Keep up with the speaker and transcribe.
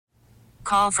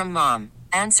Call from mom.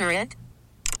 Answer it.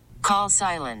 Call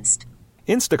silenced.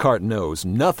 Instacart knows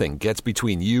nothing gets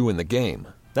between you and the game.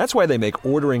 That's why they make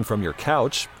ordering from your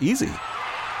couch easy.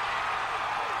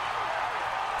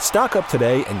 Stock up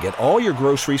today and get all your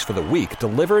groceries for the week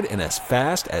delivered in as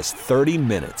fast as 30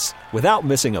 minutes without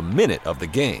missing a minute of the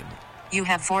game. You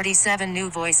have 47 new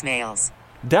voicemails.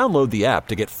 Download the app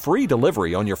to get free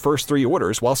delivery on your first 3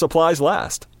 orders while supplies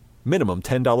last. Minimum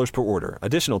 $10 per order.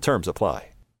 Additional terms apply.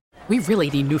 We really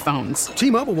need new phones.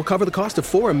 T-Mobile will cover the cost of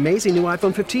 4 amazing new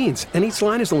iPhone 15s, and each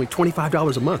line is only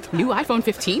 $25 a month. New iPhone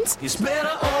 15s? It's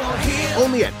better over here.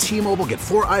 Only at T-Mobile, get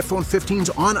 4 iPhone 15s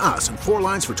on us and 4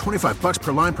 lines for $25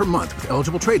 per line per month with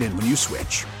eligible trade-in when you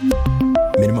switch.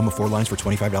 Minimum of 4 lines for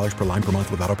 $25 per line per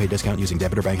month with autopay discount using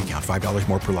debit or bank account. $5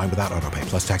 more per line without autopay,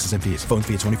 plus taxes and fees. Phone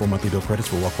fee at 24 monthly bill credits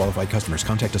for well-qualified customers.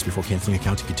 Contact us before canceling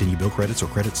account to continue bill credits or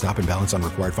credit stop and balance on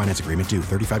required finance agreement due.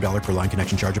 $35 per line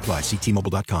connection charge applies. See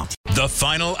T-Mobile.com. The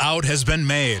final out has been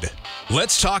made.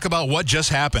 Let's talk about what just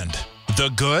happened.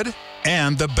 The good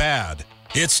and the bad.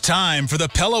 It's time for the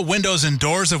Pella Windows and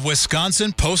Doors of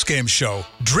Wisconsin postgame show,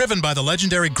 driven by the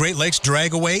legendary Great Lakes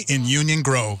Dragaway in Union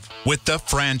Grove, with the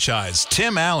franchise,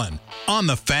 Tim Allen, on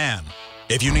The Fan.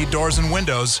 If you need doors and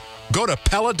windows, go to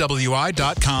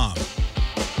PellaWI.com.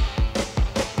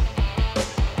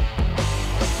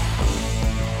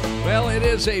 Well, it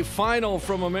is a final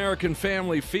from American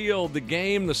Family Field. The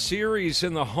game, the series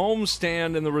in the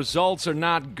homestand, and the results are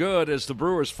not good as the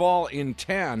Brewers fall in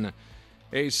 10.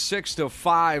 A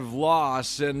 6-5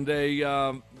 loss and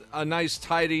a nice,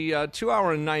 tidy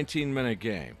 2-hour and 19-minute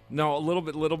game. No, a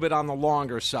little bit on the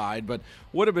longer side, but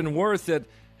would have been worth it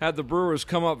had the Brewers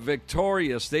come up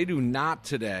victorious. They do not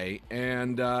today,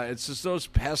 and it's just those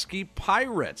pesky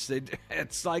Pirates.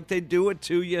 It's like they do it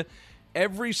to you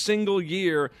every single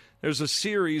year. There's a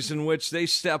series in which they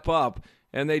step up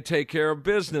and they take care of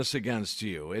business against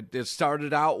you. It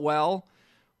started out well,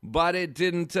 but it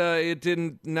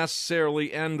didn't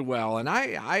necessarily end well. And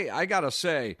I got to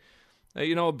say,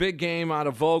 a big game out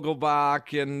of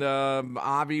Vogelbach and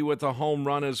Avi with a home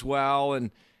run as well.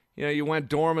 And, you went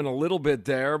dormant a little bit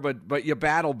there, but you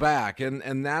battle back.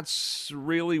 And that's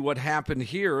really what happened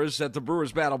here, is that the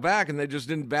Brewers battled back, and they just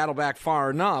didn't battle back far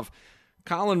enough.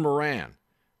 Colin Moran,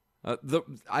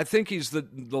 I think he's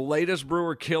the latest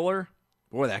Brewer killer.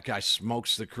 Boy, that guy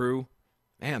smokes the crew.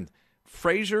 Man,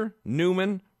 Frazier,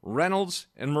 Newman, Reynolds,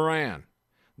 and Moran.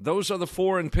 Those are the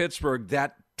 4 in Pittsburgh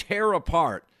that tear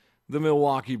apart the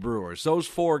Milwaukee Brewers, those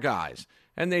 4 guys.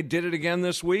 And they did it again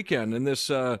this weekend in this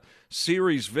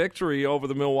series victory over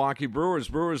the Milwaukee Brewers.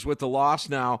 Brewers with the loss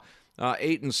now,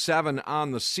 8-7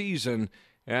 on the season.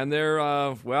 And they're,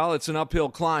 it's an uphill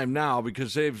climb now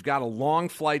because they've got a long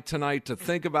flight tonight to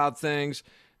think about things.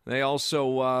 They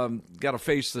also got to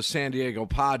face the San Diego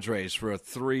Padres for a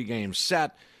 3-game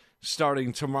set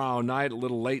starting tomorrow night, a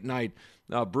little late night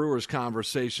Brewers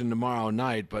conversation tomorrow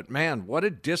night. But, man, what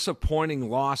a disappointing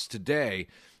loss today,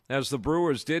 as the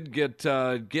Brewers did get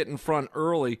in front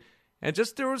early. And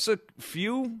just there was a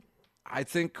few, I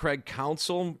think, Craig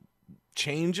Counsell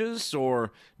changes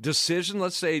or decisions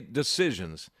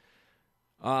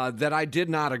that I did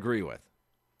not agree with.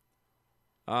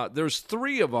 There's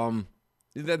 3 of them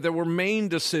that there were main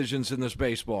decisions in this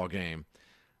baseball game,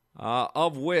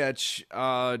 of which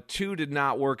 2 did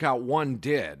not work out, 1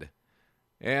 did.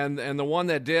 And the one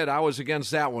that did, I was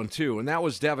against that one too, and that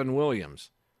was Devin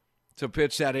Williams to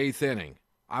pitch that 8th inning.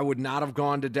 I would not have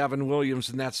gone to Devin Williams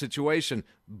in that situation,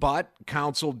 but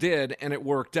Counsell did, and it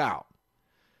worked out.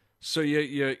 So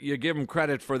you give him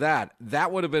credit for that.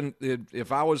 That would have been,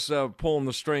 if I was pulling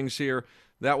the strings here,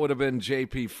 that would have been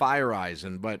J.P.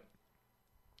 Fireeisen. But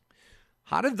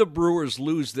how did the Brewers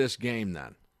lose this game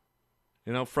then?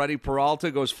 Freddie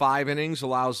Peralta goes 5 innings,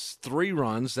 allows 3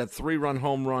 runs, that 3-run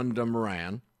home run to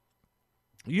Moran.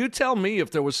 You tell me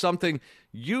if there was something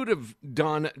you'd have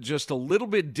done just a little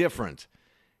bit different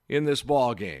in this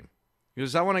ball game,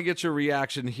 because I want to get your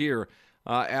reaction here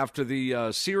after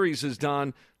the series is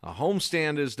done, a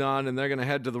homestand is done, and they're going to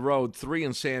head to the road, 3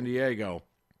 in San Diego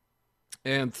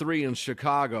and 3 in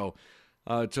Chicago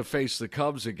to face the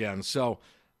Cubs again. So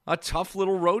a tough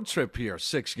little road trip here,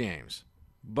 6 games.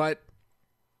 But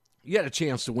you had a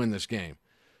chance to win this game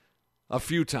a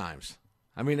few times.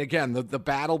 I mean, again, the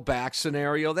battle back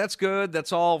scenario, that's good.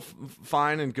 That's all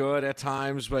fine and good at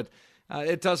times, but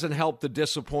it doesn't help the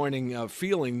disappointing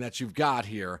feeling that you've got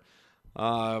here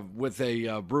with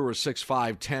a Brewers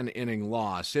 6-5 10-inning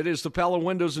loss. It is the Pella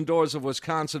Windows and Doors of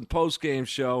Wisconsin postgame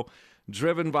show,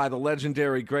 driven by the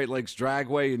legendary Great Lakes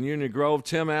Dragway in Union Grove.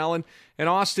 Tim Allen and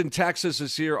Austin, Texas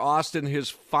is here. Austin, his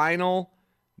final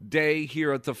day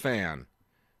here at the Fan.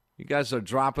 You guys are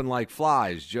dropping like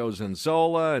flies. Joe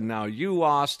Zanzola and now you,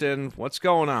 Austin. What's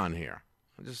going on here?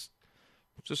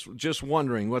 Just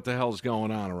wondering what the hell's going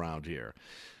on around here.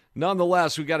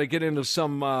 Nonetheless, we got to get into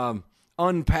some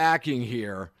unpacking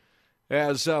here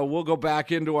as we'll go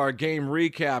back into our game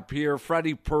recap here.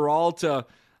 Freddie Peralta,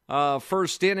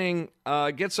 first inning,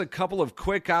 gets a couple of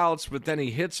quick outs, but then he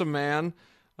hits a man.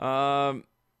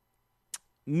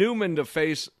 Newman to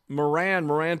face Moran.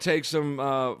 Moran takes him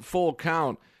full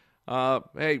count.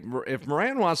 Hey, if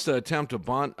Moran wants to attempt a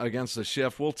bunt against the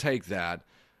shift, we'll take that.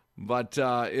 But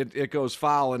it goes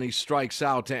foul, and he strikes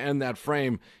out to end that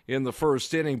frame in the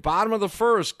first inning. Bottom of the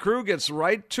first, Crew gets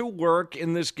right to work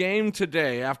in this game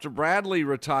today after Bradley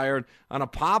retired on a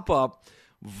pop-up.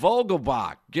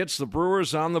 Vogelbach gets the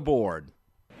Brewers on the board.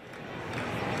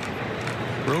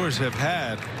 Brewers have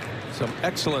had some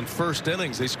excellent first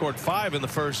innings. They scored 5 in the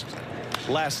first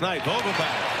last night.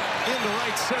 Vogelbach into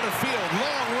right center field.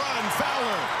 Long run,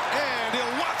 Fowler, and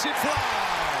he'll watch it fly.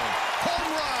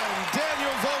 Home run, Daniel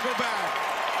Vogelbach.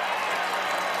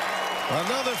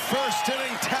 Another first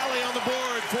inning tally on the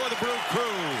board for the Brew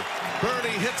Crew.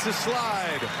 Bernie hits a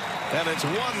slide, and it's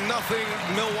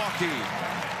 1-0 Milwaukee.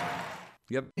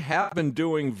 Yep, have been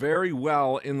doing very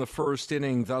well in the first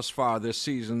inning thus far this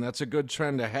season. That's a good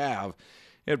trend to have.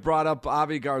 It brought up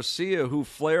Avi Garcia, who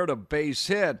flared a base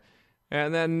hit.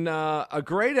 And then a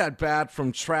great at-bat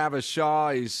from Travis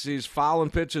Shaw. He's fouling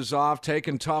pitches off,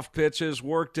 taking tough pitches,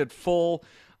 worked it full.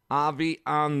 Avi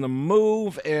on the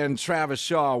move, and Travis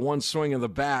Shaw, one swing of the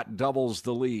bat, doubles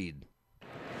the lead.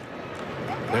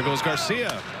 There goes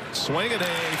Garcia. Swinging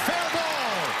a fair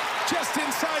ball. Just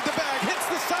inside the bag. Hits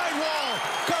the sidewall.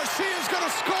 Garcia's going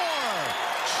to score.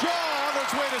 Shaw on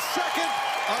its way to second.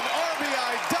 An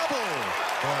RBI double.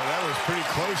 Boy, that was pretty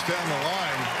close down the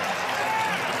line.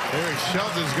 Eric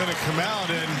Shelton's going to come out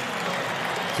and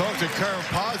talk to Kyle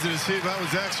Pazza to see if that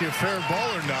was actually a fair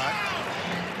ball or not.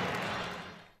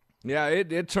 Yeah,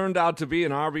 it turned out to be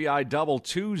an RBI double,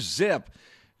 2-zip,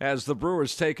 as the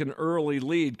Brewers take an early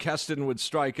lead. Keston would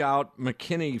strike out.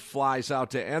 McKinney flies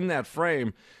out to end that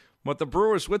frame. But the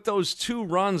Brewers, with those 2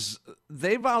 runs,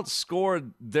 they've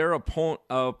outscored their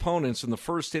opponents in the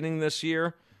first inning this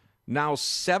year, now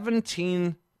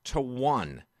 17-1.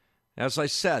 As I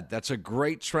said, that's a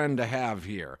great trend to have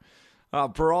here.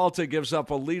 Peralta gives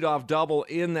up a leadoff double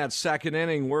in that second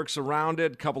inning, works around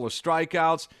it, couple of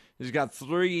strikeouts. He's got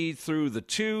 3 through the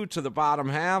 2 to the bottom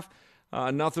half.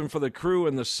 Nothing for the Crew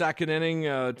in the second inning,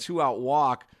 2-out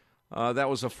walk. That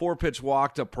was a 4-pitch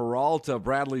walk to Peralta.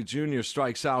 Bradley Jr.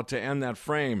 strikes out to end that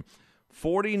frame.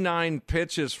 49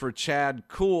 pitches for Chad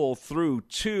Kuhl through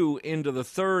 2 into the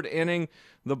third inning.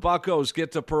 The Buccos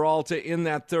get to Peralta in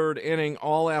that third inning,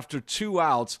 all after 2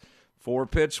 outs.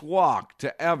 4-pitch walk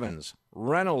to Evans.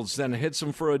 Reynolds then hits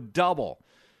him for a double.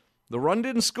 The run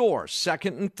didn't score,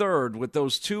 second and third, with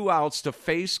those 2 outs to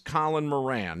face Colin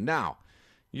Moran. Now,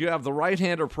 you have the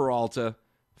right-hander Peralta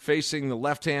facing the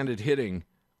left-handed hitting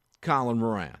Colin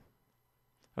Moran.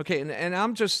 Okay, and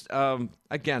I'm just,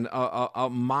 again, a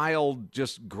mild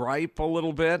just gripe a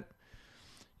little bit.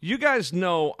 You guys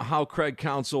know how Craig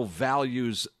Counsell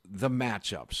values the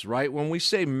matchups, right? When we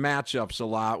say matchups a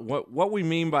lot, what we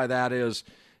mean by that is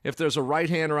if there's a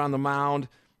right-hander on the mound,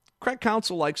 Craig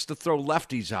Counsell likes to throw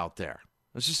lefties out there.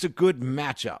 It's just a good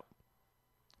matchup.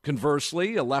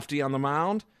 Conversely, a lefty on the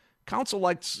mound, Counsell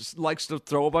likes to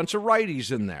throw a bunch of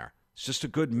righties in there. It's just a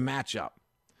good matchup.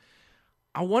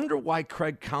 I wonder why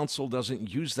Craig Counsell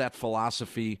doesn't use that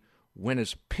philosophy when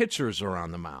his pitchers are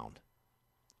on the mound.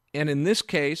 And in this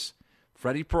case,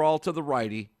 Freddie Peralta, the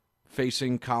righty,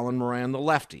 facing Colin Moran, the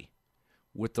lefty.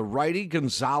 With the righty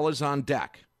Gonzalez on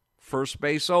deck. First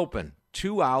base open.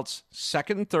 2 outs,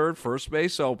 second and third, first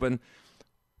base open.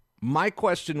 My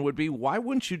question would be, why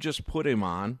wouldn't you just put him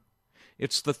on?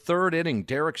 It's the third inning.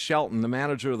 Derek Shelton, the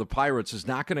manager of the Pirates, is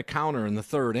not going to counter in the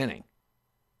third inning.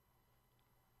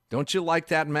 Don't you like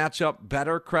that matchup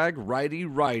better, Craig?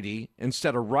 Righty-righty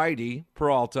instead of righty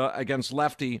Peralta against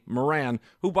lefty Moran,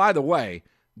 who, by the way,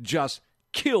 just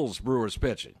kills Brewers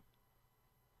pitching.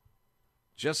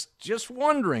 Just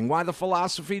wondering why the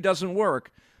philosophy doesn't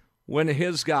work when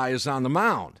his guy is on the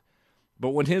mound. But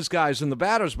when his guy's in the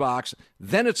batter's box,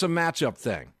 then it's a matchup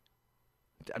thing.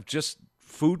 Just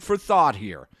food for thought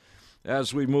here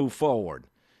as we move forward.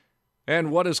 And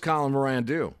what does Colin Moran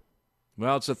do?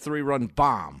 Well, it's a 3-run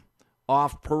bomb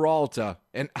off Peralta,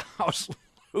 and I was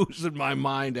losing my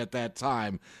mind at that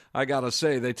time. I got to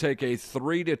say, they take a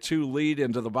 3-2 lead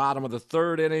into the bottom of the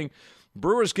third inning.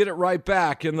 Brewers get it right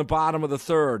back in the bottom of the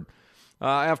third.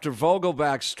 After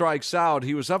Vogelbach strikes out,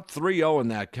 he was up 3-0 in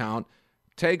that count,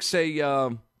 takes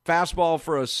a fastball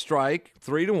for a strike,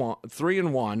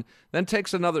 3-1, then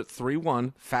takes another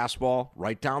 3-1 fastball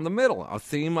right down the middle. A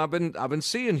theme I've been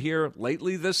seeing here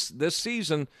lately this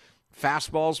season,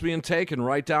 fastballs being taken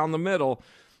right down the middle,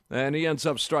 and he ends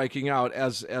up striking out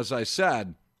as I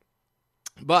said.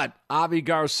 But Avi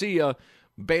Garcia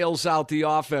bails out the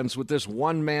offense with this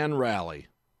one-man rally.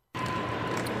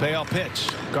 Bail pitch.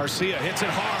 Garcia hits it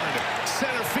hard.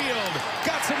 Center field.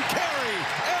 Got some carry.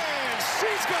 And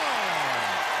she's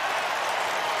gone.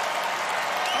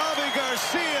 Avi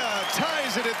Garcia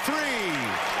ties it at 3.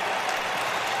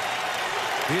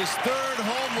 His third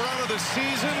home run of the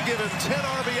season, given 10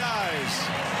 RBIs.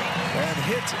 And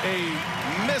hits a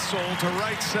missile to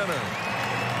right center.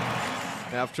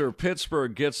 After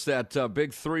Pittsburgh gets that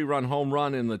big 3-run home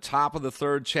run in the top of the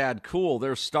third, Chad Kuhl,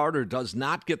 their starter, does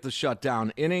not get the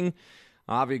shutdown inning.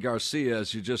 Avi Garcia,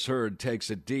 as you just heard, takes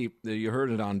it deep. You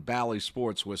heard it on Bally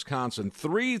Sports, Wisconsin.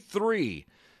 3-3.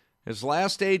 His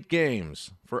last 8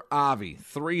 games for Avi,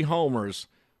 3 homers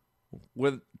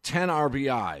with 10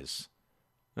 RBIs.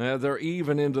 They're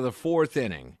even into the 4th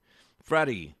inning.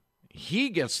 Freddie, he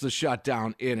gets the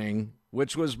shutdown inning,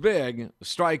 which was big. A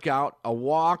strikeout, a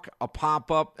walk, a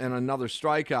pop-up, and another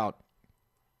strikeout.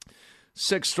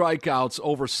 6 strikeouts,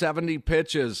 over 70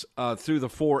 pitches through the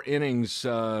 4 innings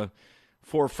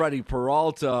for Freddie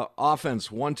Peralta. Offense,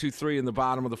 1-2-3 in the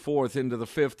bottom of the 4th into the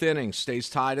 5th inning. Stays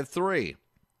tied at 3.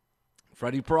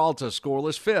 Freddie Peralta,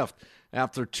 scoreless 5th.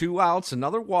 After 2 outs,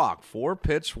 another walk.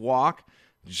 4-pitch walk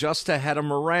just ahead of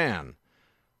Moran.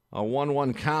 A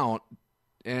 1-1 count.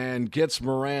 And gets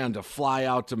Moran to fly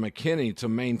out to McKinney to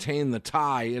maintain the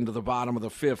tie into the bottom of the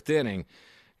 5th inning.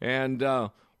 And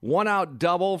 1-out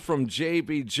double from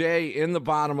JBJ in the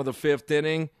bottom of the 5th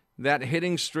inning. That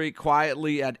hitting streak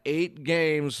quietly at 8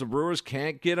 games. The Brewers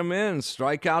can't get him in.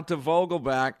 Strikeout to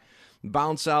Vogelbach.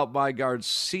 Bounce out by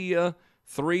Garcia.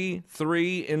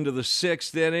 3-3 into the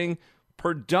 6th inning.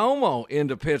 Perdomo in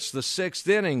to pitch the 6th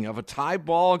inning of a tie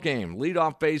ball game.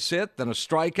 Leadoff base hit, then a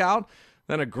strikeout.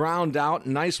 Then a ground out.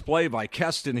 Nice play by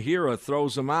Keston Hiura,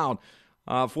 throws him out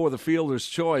for the fielder's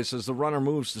choice as the runner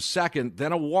moves to second.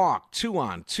 Then a walk, 2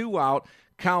 on, 2 out.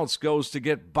 Counts goes to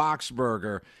get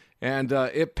Boxberger. And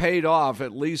it paid off,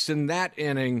 at least in that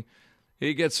inning.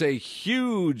 He gets a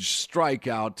huge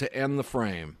strikeout to end the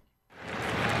frame.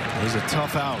 It was a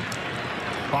tough out.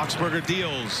 Boxberger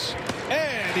deals.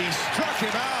 And he struck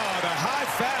him out. A high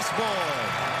fastball.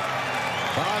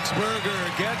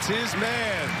 Boxberger gets his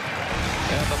man.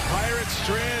 And the Pirates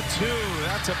strand 2.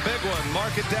 That's a big one.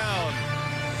 Mark it down.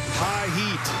 High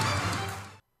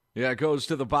heat. Yeah, it goes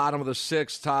to the bottom of the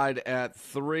 6th, tied at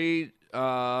 3.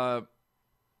 Let's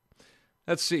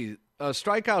see. A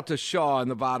strikeout to Shaw in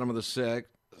the bottom of the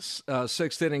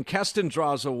 6th inning. Keston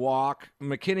draws a walk.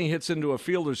 McKinney hits into a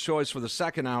fielder's choice for the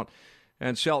 2nd out.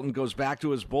 And Shelton goes back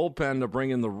to his bullpen to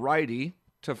bring in the righty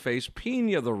to face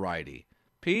Pena, the righty.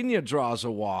 Pena draws a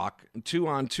walk. 2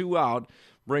 on, 2 out.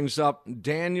 Brings up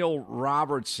Daniel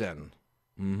Robertson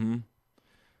to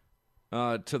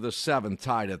the 7th,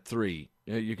 tied at 3.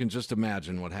 You can just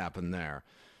imagine what happened there.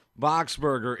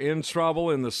 Boxberger in trouble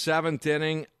in the 7th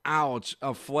inning. Ouch.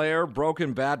 A flare,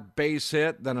 broken bat, base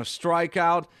hit, then a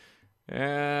strikeout,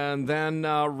 and then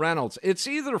Reynolds. It's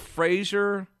either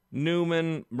Frazier,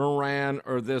 Newman, Moran,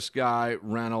 or this guy,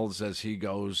 Reynolds, as he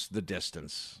goes the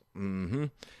distance. A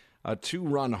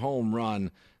 2-run home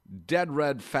run. Dead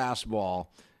red fastball,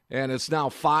 and it's now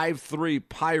 5-3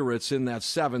 Pirates in that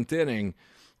 7th inning.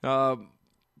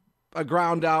 A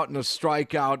ground out and a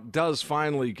strikeout does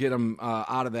finally get him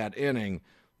out of that inning,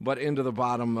 but into the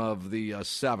bottom of the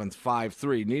 7th,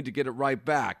 5-3. Need to get it right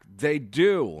back. They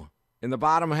do. In the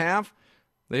bottom half,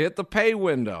 they hit the pay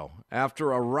window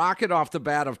after a rocket off the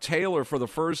bat of Taylor for the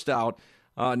 1st out.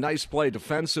 Nice play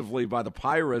defensively by the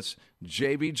Pirates.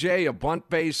 JBJ, a bunt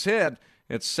base hit.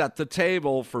 It set the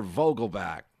table for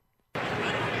Vogelbach.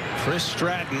 Chris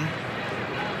Stratton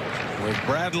with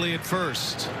Bradley at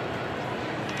first.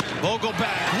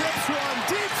 Vogelbach rips one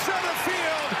deep center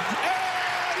field,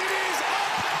 and it is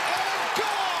up and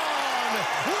gone.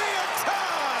 We are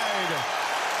tied.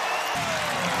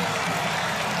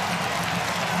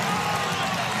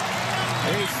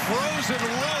 A frozen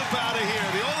rope out of here.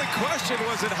 The only question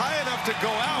was it high enough to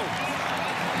go out.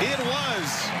 It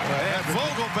was, and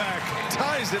Vogelbach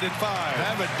ties it at 5.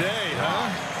 Have a day, huh?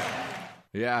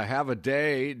 Yeah, have a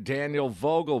day. Daniel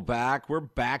Vogelbach. We're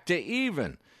back to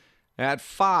even at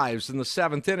 5s in the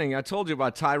 7th inning. I told you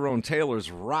about Tyrone Taylor's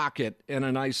rocket and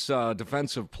a nice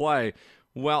defensive play.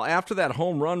 Well, after that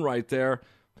home run right there,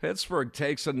 Pittsburgh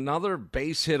takes another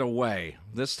base hit away,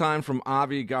 this time from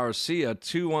Avi Garcia.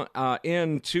 2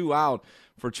 in, 2 out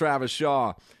for Travis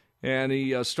Shaw. and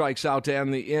he strikes out to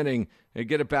end the inning and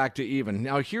get it back to even.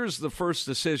 Now, here's the first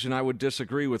decision I would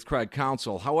disagree with Craig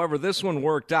Counsell. However, this one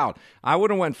worked out. I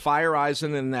would have went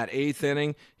Feyereisen in that 8th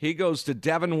inning. He goes to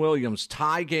Devin Williams,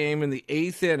 tie game in the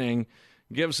 8th inning,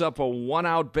 gives up a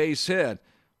 1-out base hit,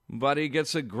 but he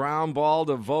gets a ground ball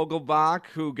to Vogelbach,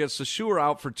 who gets the sure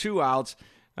out for 2 outs.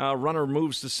 Runner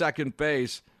moves to second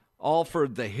base.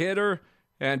 Alford, the hitter,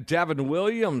 and Devin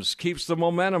Williams keeps the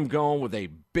momentum going with a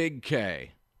big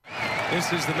K.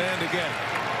 This is the man to get.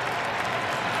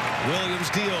 Williams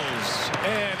deals,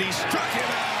 and he struck him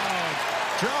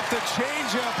out. Dropped the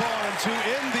changeup on him to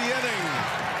end the inning.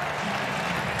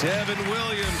 Devin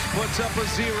Williams puts up a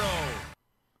 0.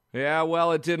 Yeah,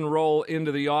 well, it didn't roll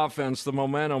into the offense. The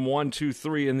momentum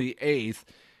 1-2-3 in the 8th,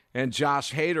 and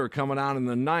Josh Hader coming on in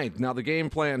the 9th. Now, the game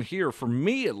plan here, for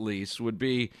me at least, would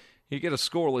be you get a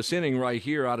scoreless inning right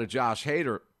here out of Josh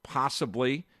Hader,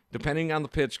 possibly. Depending on the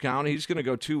pitch count, he's going to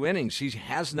go 2 innings. He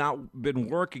has not been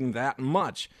working that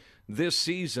much this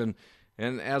season,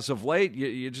 and as of late,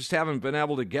 you just haven't been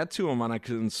able to get to him on a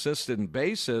consistent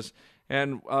basis.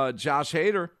 And Josh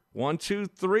Hader,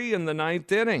 1-2-3 in the 9th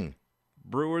inning.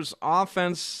 Brewers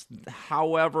offense,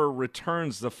 however,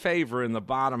 returns the favor in the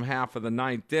bottom half of the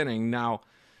 9th inning. Now,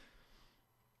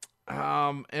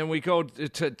 and we go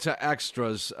to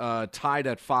extras, tied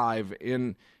at 5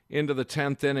 into the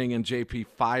 10th inning, and J.P.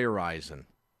 Feyereisen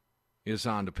is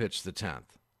on to pitch the 10th.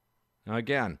 Now,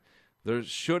 again, there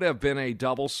should have been a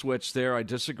double switch there. I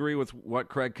disagree with what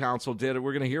Craig Counsell did.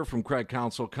 We're going to hear from Craig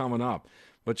Counsell coming up.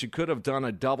 But you could have done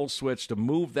a double switch to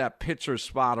move that pitcher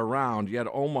spot around. You had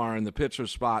Omar in the pitcher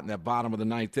spot in that bottom of the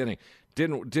 9th inning.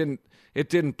 It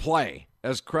didn't play,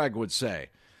 as Craig would say.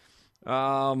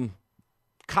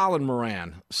 Colin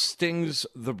Moran stings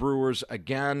the Brewers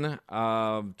again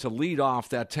to lead off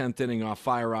that 10th inning off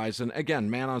Feyereisen. Again,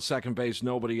 man on second base,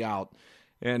 nobody out,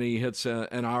 and he hits an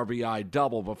RBI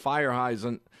double. But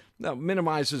Feyereisen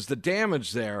minimizes the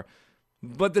damage there,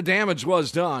 but the damage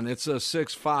was done. It's a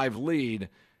 6-5 lead,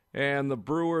 and the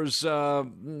Brewers,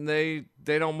 they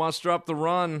don't muster up the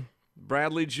run.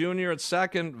 Bradley Jr. at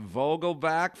second.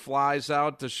 Vogelbach flies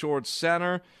out to short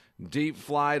center. Deep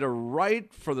fly to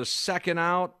right for the second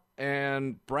out,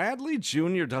 and Bradley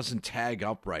Jr. doesn't tag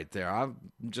up right there. I'm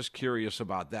just curious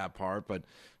about that part, but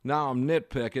now I'm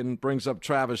nitpicking. Brings up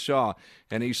Travis Shaw,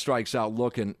 and he strikes out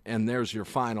looking, and there's your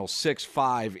final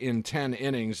 6-5 in 10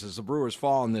 innings as the Brewers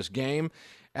fall in this game,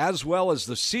 as well as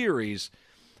the series.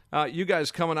 You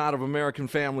guys coming out of American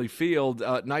Family Field,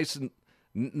 nice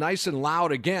and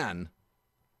loud again.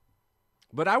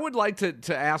 But I would like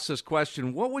to ask this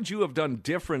question. What would you have done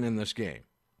different in this game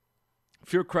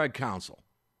if you're Craig Counsell?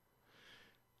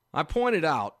 I pointed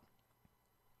out,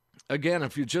 again,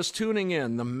 if you're just tuning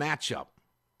in, the matchup.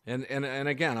 And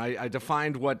again, I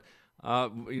defined what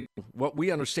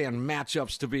we understand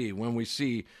matchups to be. When we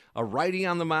see a righty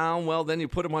on the mound, well, then you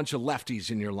put a bunch of lefties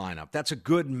in your lineup. That's a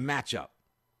good matchup.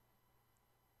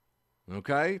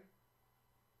 Okay?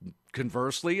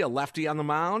 Conversely, a lefty on the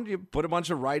mound, you put a bunch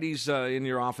of righties in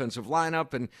your offensive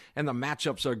lineup, and the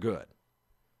matchups are good.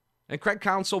 And Craig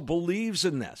Counsell believes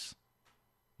in this.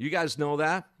 You guys know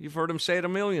that. You've heard him say it a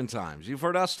million times. You've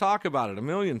heard us talk about it a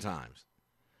million times.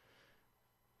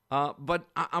 But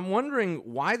I'm wondering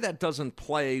why that doesn't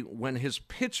play when his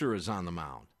pitcher is on the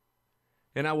mound.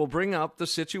 And I will bring up the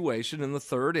situation in the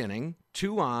 3rd inning,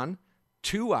 2 on,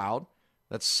 2 out.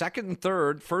 That's second and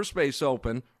third, first base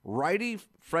open, righty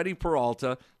Freddie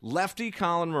Peralta, lefty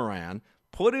Colin Moran,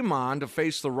 put him on to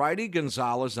face the righty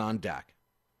Gonzalez on deck.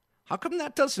 How come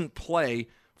that doesn't play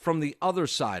from the other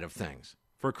side of things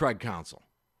for Craig Counsell?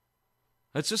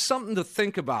 It's just something to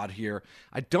think about here.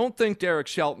 I don't think Derek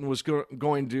Shelton was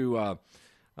going to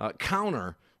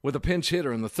counter with a pinch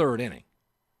hitter in the 3rd inning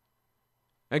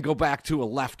and go back to a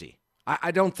lefty.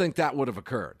 I don't think that would have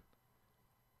occurred.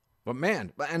 But,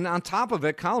 man, and on top of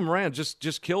it, Colin Moran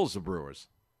just kills the Brewers.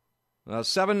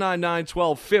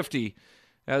 799-1250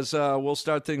 as we'll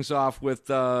start things off with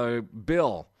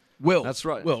Bill. Will. That's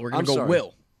right. Will. We're going to go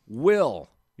Will. Will,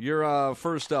 you're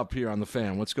first up here on the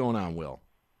fan. What's going on, Will?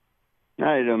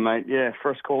 How you doing, mate? Yeah,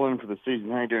 first call in for the season.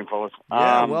 How you doing, fellas?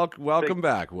 Yeah, welcome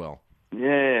back, Will.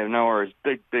 Yeah, no worries.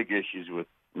 Big issues with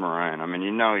Moran. I mean,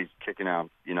 he's kicking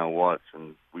out, Watts,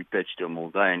 and we pitched to him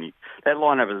all day. And that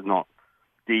lineup is not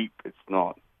deep. It's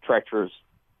not treacherous.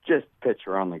 Just pitch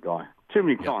around the guy. Too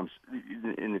many times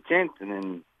in the 10th and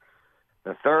then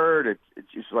the 3rd.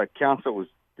 It's just like Counsell was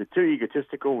too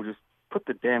egotistical. Just put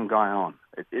the damn guy on.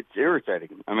 It's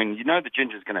irritating. I mean, the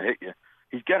Ginger's going to hit you.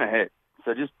 He's going to hit.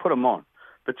 So just put him on.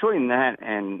 Between that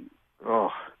and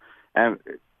so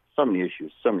many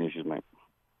issues, mate.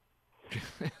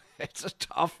 It's a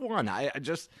tough one. I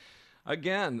just,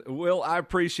 again, Will, I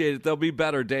appreciate it. There'll be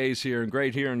better days here, and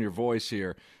great hearing your voice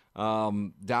here.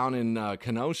 Down in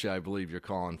Kenosha, I believe you're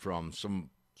calling from. Some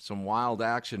wild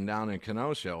action down in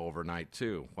Kenosha overnight,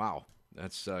 too. Wow,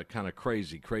 that's kind of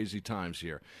crazy times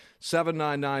here.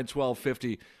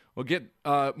 799-1250. We'll get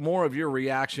more of your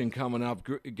reaction coming up.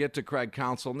 Get to Craig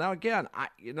Counsell. Now, again,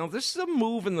 this is a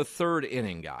move in the third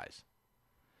inning, guys.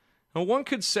 Now, one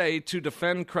could say, to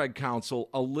defend Craig Counsell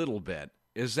a little bit,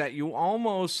 is that you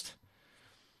almost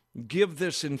give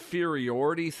this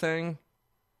inferiority thing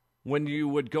when you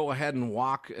would go ahead and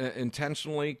walk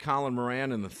intentionally Colin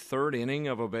Moran in the third inning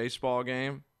of a baseball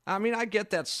game. I mean, I get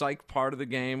that psych part of the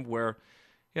game where,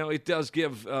 it does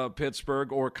give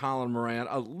Pittsburgh or Colin Moran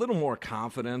a little more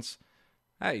confidence.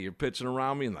 Hey, you're pitching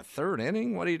around me in the third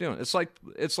inning? What are you doing? It's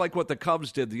like what the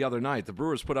Cubs did the other night. The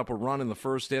Brewers put up a run in the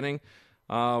first inning.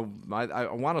 I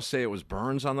want to say it was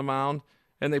Burns on the mound,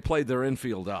 and they played their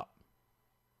infield up.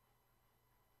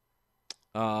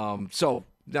 So,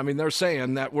 I mean, they're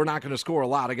saying that we're not going to score a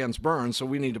lot against Burns, so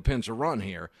we need to pinch a run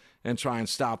here and try and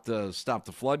stop the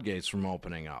floodgates from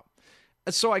opening up.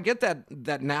 And so I get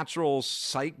that natural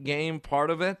sight game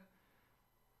part of it,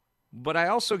 but I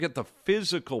also get the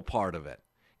physical part of it.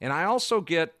 And I also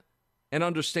get and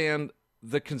understand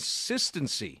the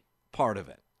consistency part of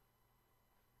it.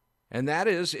 And that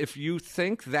is, if you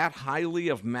think that highly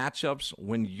of matchups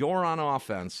when you're on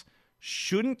offense,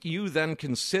 shouldn't you then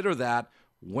consider that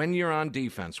when you're on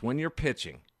defense, when you're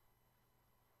pitching?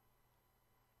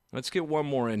 Let's get one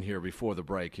more in here before the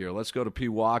break here. Let's go to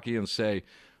Pewaukee and say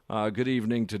good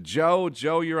evening to Joe.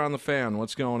 Joe, you're on the Fan.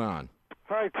 What's going on?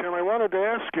 Hi, Tim. I wanted to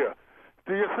ask you,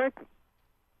 do you think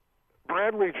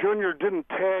Bradley Jr. didn't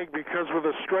tag because with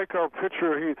a strikeout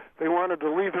pitcher, they wanted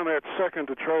to leave him at second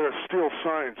to try to steal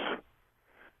signs?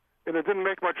 And it didn't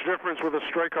make much difference with a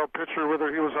strikeout pitcher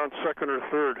whether he was on second or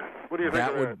third. What do you think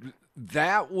of that?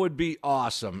 That would be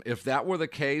awesome if that were the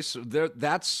case.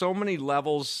 That's so many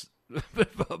levels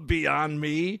beyond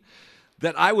me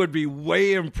that I would be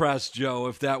way impressed, Joe,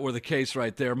 if that were the case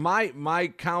right there.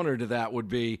 My counter to that would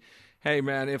be, hey,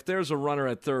 man, if there's a runner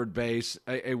at third base,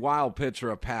 a wild pitch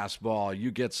or a pass ball, you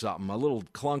get something. A little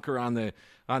clunker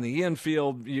on the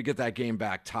infield, you get that game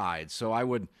back tied. So I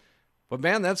would, but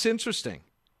man, that's interesting.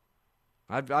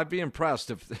 I'd be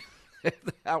impressed if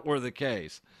that were the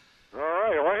case. All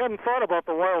right. Well, I hadn't thought about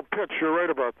the wild pitch. You're right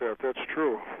about that. That's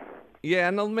true. Yeah,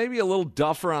 and maybe a little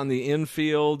duffer on the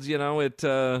infield. It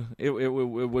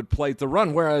would plate the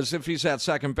run. Whereas if he's at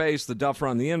second base, the duffer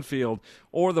on the infield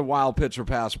or the wild pitch or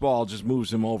pass ball just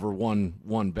moves him over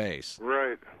one base.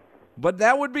 Right. But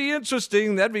that would be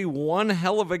interesting. That'd be one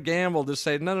hell of a gamble to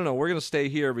say, no, we're going to stay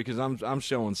here because I'm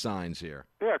showing signs here.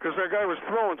 Yeah, because that guy was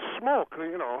throwing smoke.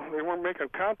 They weren't making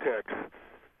contact.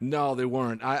 No, they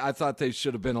weren't. I thought they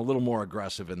should have been a little more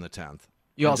aggressive in the 10th.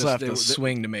 You also have to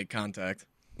swing to make contact.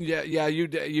 Yeah,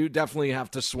 you definitely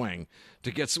have to swing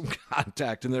to get some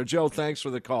contact in there. Joe, thanks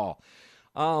for the call.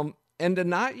 And to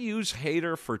not use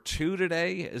Hader for 2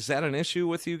 today, is that an issue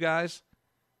with you guys?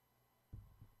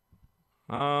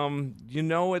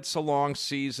 It's a long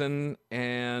season,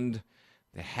 and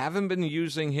they haven't been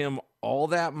using him all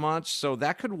that much, so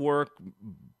that could work,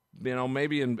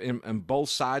 maybe in both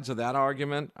sides of that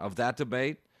argument, of that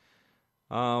debate.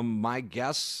 My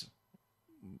guess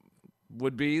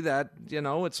would be that,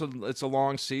 it's a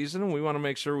long season, and we want to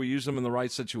make sure we use them in the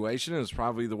right situation, and it's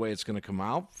probably the way it's going to come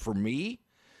out. For me,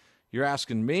 you're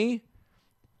asking me,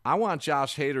 I want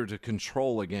Josh Hader to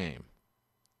control a game.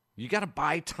 You got to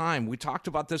buy time. We talked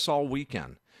about this all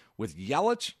weekend. With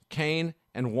Yelich, Kane,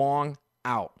 and Wong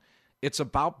out, it's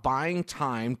about buying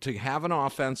time to have an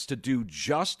offense to do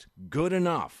just good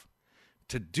enough.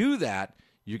 To do that,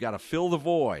 you got to fill the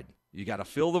void. You got to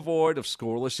fill the void of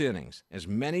scoreless innings, as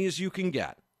many as you can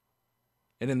get.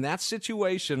 And in that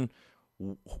situation,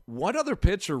 what other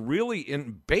pitcher really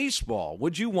in baseball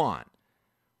would you want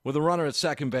with a runner at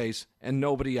second base and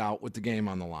nobody out with the game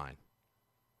on the line?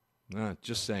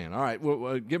 Just saying. All right,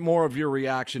 we'll get more of your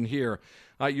reaction here.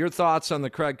 Your thoughts on the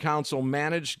Craig Counsell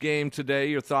managed game today,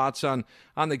 your thoughts on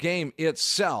the game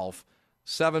itself.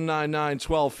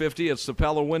 799-1250. It's the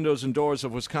Pella Windows and Doors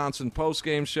of Wisconsin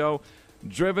postgame show,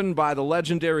 driven by the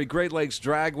legendary Great Lakes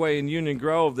Dragway in Union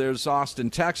Grove. There's Austin,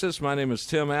 Texas. My name is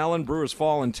Tim Allen. Brewers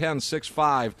fall in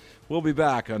 10-6-5. We'll be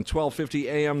back on 1250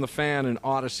 AM The Fan and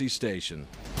Odyssey Station.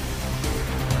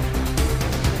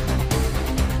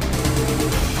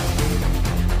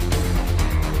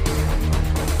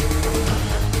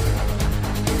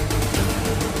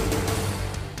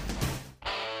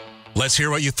 Let's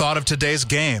hear what you thought of today's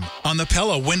game on the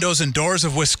Pella Windows and Doors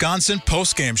of Wisconsin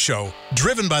postgame show,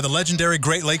 driven by the legendary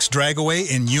Great Lakes Dragaway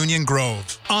in Union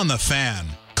Grove. On The Fan.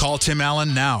 Call Tim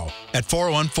Allen now at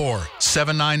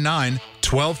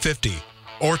 414-799-1250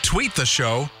 or tweet the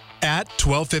show at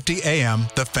 1250 AM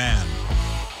The Fan.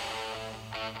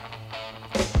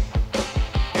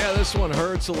 Yeah, this one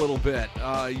hurts a little bit.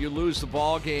 You lose the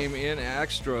ball game in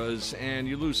extras, and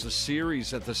you lose the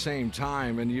series at the same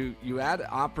time, and you add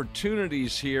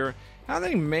opportunities here. I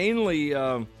think mainly,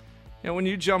 when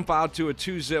you jump out to a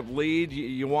 2-zip lead,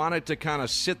 you want it to kind of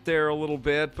sit there a little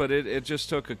bit, but it just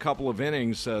took a couple of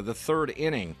innings, the third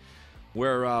inning,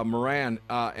 where Moran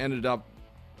ended up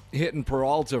hitting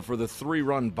Peralta for the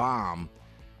 3-run bomb.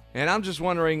 And I'm just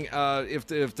wondering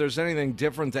if there's anything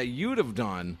different that you'd have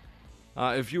done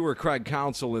if you were Craig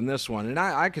Counsell in this one. And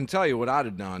I can tell you what I'd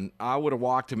have done. I would have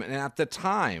walked him. And at the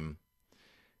time,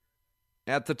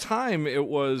 it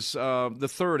was the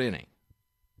third inning.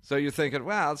 So you're thinking,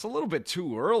 wow, it's a little bit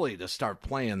too early to start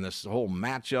playing this whole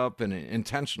matchup and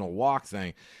intentional walk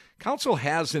thing. Counsell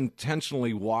has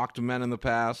intentionally walked men in the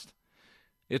past.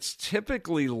 It's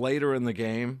typically later in the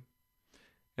game.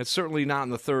 It's certainly not in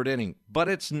the third inning, but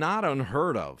it's not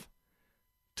unheard of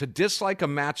to dislike a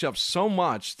matchup so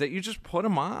much that you just put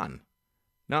them on.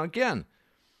 Now, again,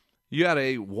 you had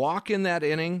a walk in that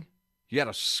inning. You had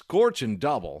a scorching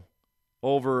double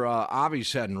over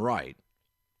Avishad and Wright.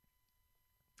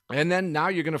 And then now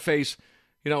you're going to face,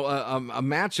 a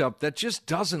matchup that just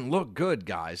doesn't look good,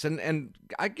 guys. And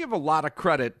I give a lot of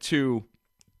credit to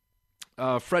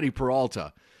Freddie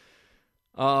Peralta.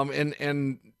 For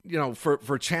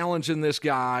challenging this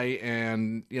guy,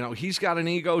 and he's got an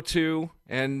ego too,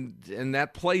 and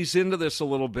that plays into this a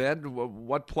little bit.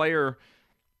 What player,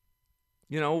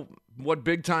 what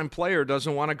big time player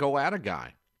doesn't want to go at a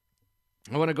guy?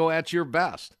 I want to go at your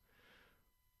best.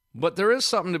 But there is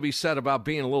something to be said about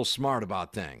being a little smart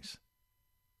about things.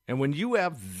 And when you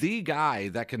have the guy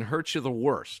that can hurt you the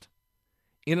worst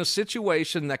in a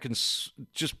situation that can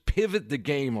just pivot the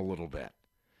game a little bit,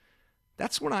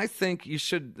 that's when I think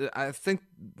I think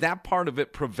that part of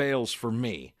it prevails for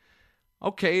me.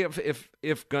 Okay,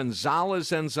 if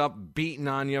Gonzalez ends up beating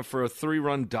on you for a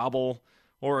 3-run double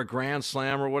or a grand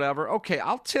slam or whatever, okay,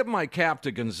 I'll tip my cap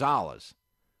to Gonzalez.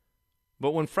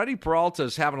 But when Freddie Peralta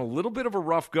is having a little bit of a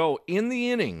rough go in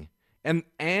the inning and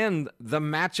the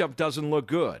matchup doesn't look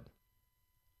good,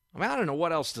 I don't know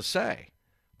what else to say.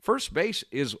 First base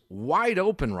is wide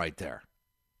open right there.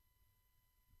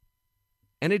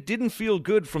 And it didn't feel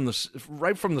good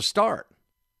right from the start.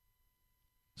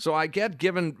 So I get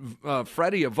giving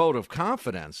Freddie a vote of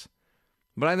confidence,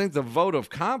 but I think the vote of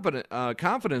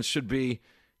confidence should be,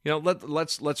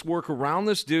 let's work around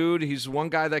this dude. He's one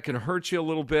guy that can hurt you a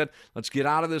little bit. Let's get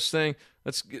out of this thing.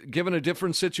 Let's given a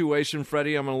different situation,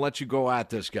 Freddie, I'm going to let you go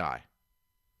at this guy.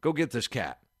 Go get this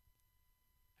cat.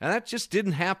 And that just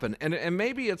didn't happen. And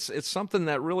maybe it's something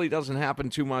that really doesn't happen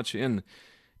too much in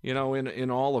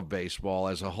all of baseball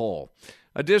as a whole.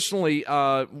 Additionally,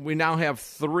 we now have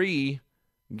 3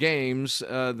 games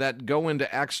that go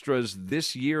into extras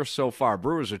this year so far.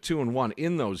 Brewers are 2-1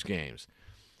 in those games.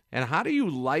 And how do you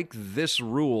like this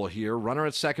rule here? Runner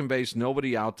at second base,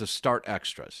 nobody out to start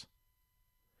extras.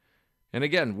 And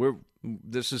again,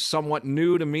 this is somewhat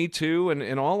new to me too,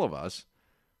 and all of us.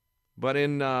 But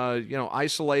in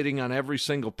isolating on every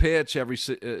single pitch, every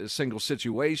single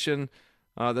situation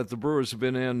that the Brewers have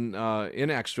been in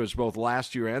extras both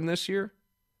last year and this year,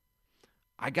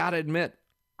 I got to admit,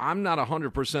 I'm not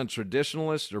 100%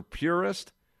 traditionalist or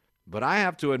purist, but I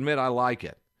have to admit I like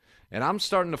it. And I'm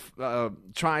starting to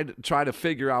try to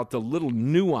figure out the little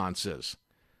nuances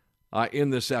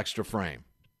in this extra frame.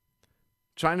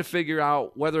 Trying to figure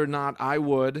out whether or not I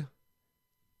would,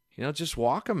 just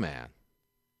walk a man.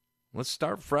 Let's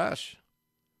start fresh.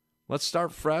 Let's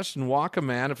start fresh and walk a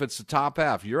man if it's the top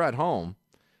half. You're at home.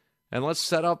 And let's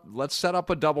set up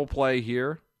a double play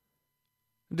here,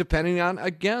 depending on,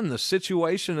 again, the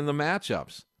situation and the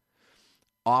matchups.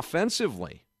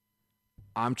 Offensively,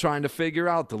 I'm trying to figure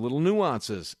out the little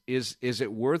nuances. Is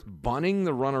it worth bunting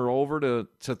the runner over to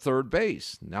third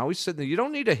base? Now he's sitting there. You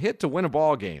don't need a hit to win a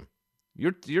ball game.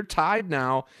 You're tied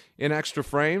now in extra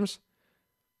frames,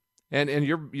 and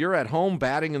you're at home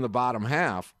batting in the bottom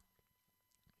half.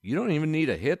 You don't even need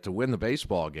a hit to win the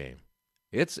baseball game.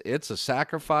 It's a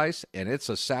sacrifice, and it's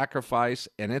a sacrifice,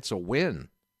 and it's a win.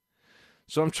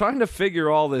 So I'm trying to figure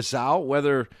all this out,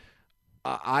 whether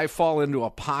I fall into a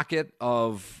pocket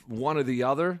of one or the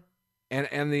other,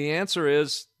 and the answer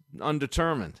is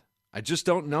undetermined. I just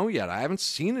don't know yet. I haven't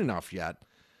seen enough yet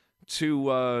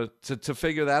to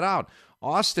figure that out.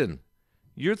 Austin,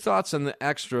 Your thoughts on the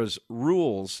extras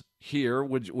rules here?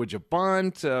 Would you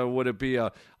bunt? Would it be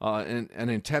an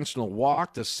intentional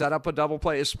walk to set up a double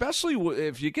play? Especially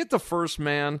if you get the first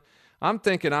man, I'm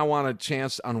thinking I want a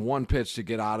chance on one pitch to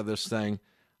get out of this thing.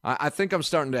 I think I'm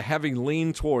starting to heavy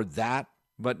lean toward that,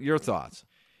 but your thoughts?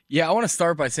 Yeah, I want to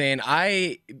start by saying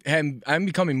I'm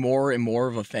becoming more and more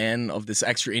of a fan of this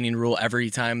extra inning rule every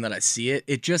time that I see it.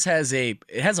 It just has a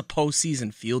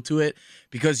postseason feel to it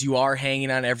because you are hanging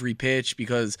on every pitch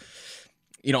because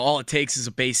all it takes is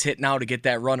a base hit now to get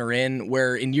that runner in,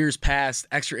 where in years past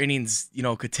extra innings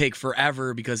could take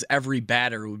forever because every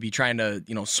batter would be trying to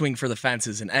swing for the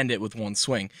fences and end it with one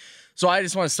swing. So I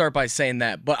just want to start by saying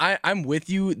that. But I'm with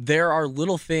you. There are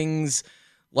little things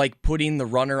like putting the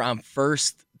runner on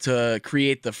first to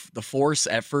create the force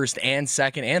at first and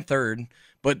second and third,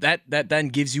 but that then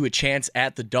gives you a chance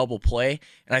at the double play.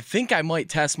 And I think I might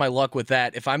test my luck with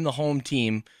that. If I'm the home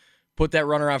team, put that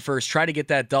runner on first, try to get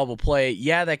that double play.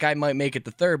 Yeah, that guy might make it the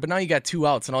third, but now you got 2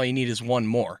 outs and all you need is one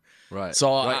more. Right.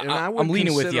 So right. I'm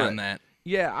leaning with you on that.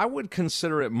 Yeah, I would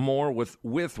consider it more with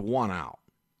 1 out.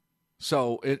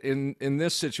 So in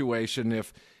this situation,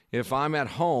 if I'm at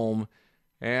home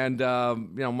and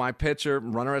my pitcher,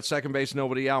 runner at second base,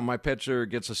 nobody out, my pitcher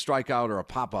gets a strikeout or a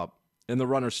pop-up, and the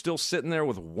runner's still sitting there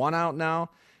with 1 out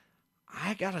now,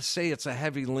 I got to say it's a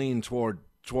heavy lean toward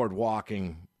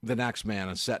walking the next man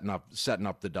and setting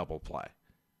up the double play.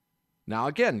 Now,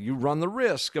 again, you run the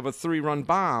risk of a 3-run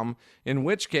bomb, in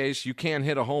which case you can't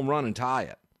hit a home run and tie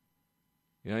it.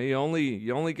 You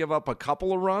only give up a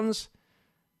couple of runs.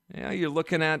 Yeah, you're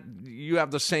looking at you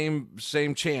have the same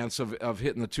chance of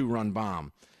hitting the 2-run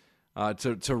bomb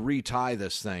to retie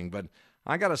this thing. But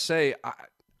I got to say,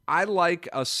 I like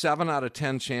a 7 out of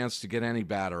 10 chance to get any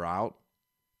batter out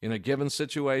in a given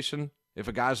situation. If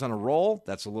a guy's on a roll,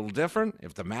 that's a little different.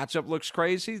 If the matchup looks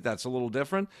crazy, that's a little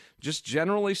different. Just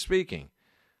generally speaking,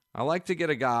 I like to get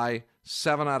a guy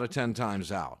 7 out of 10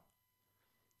 times out.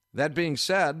 That being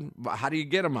said, how do you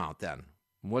get him out then?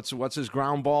 What's his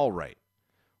ground ball rate?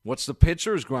 What's the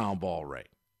pitcher's ground ball rate?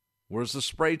 Where's the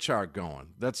spray chart going?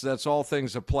 That's all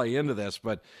things that play into this,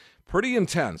 but pretty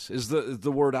intense is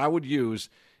the word I would use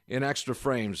in extra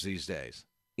frames these days.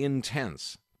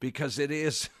 Intense, because it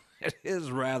is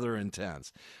rather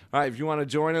intense. All right, if you want to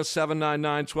join us,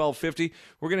 799-1250.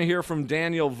 We're going to hear from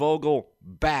Daniel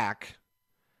Vogelbach.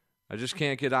 I just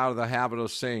can't get out of the habit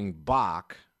of saying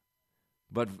Bach.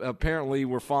 But apparently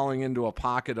we're falling into a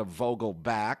pocket of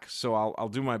Vogelbach, so I'll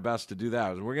do my best to do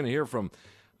that. We're going to hear from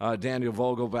Daniel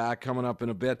Vogelbach coming up in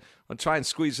a bit. I'll try and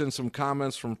squeeze in some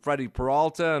comments from Freddie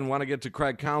Peralta and want to get to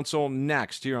Craig Counsell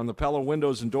next here on the Pella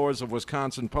Windows and Doors of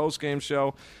Wisconsin postgame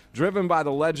show, driven by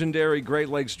the legendary Great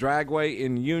Lakes Dragway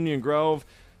in Union Grove.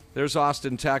 There's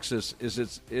Austin, Texas.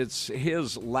 It's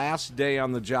his last day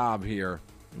on the job here.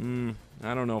 I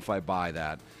don't know if I buy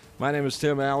that. My name is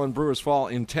Tim Allen. Brewers fall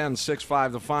in 10,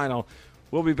 6-5 the final.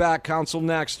 We'll be back. Counsell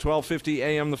next, 1250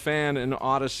 AM The Fan and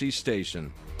Odyssey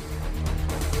Station.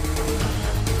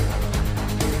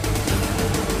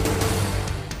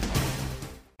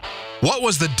 What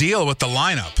was the deal with the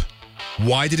lineup?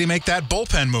 Why did he make that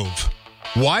bullpen move?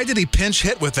 Why did he pinch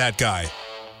hit with that guy?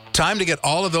 Time to get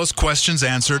all of those questions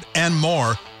answered and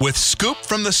more with Scoop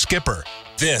from the Skipper.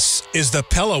 This is the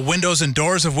Pella Windows and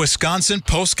Doors of Wisconsin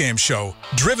postgame show,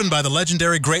 driven by the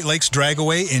legendary Great Lakes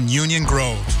Dragway in Union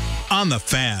Grove. On The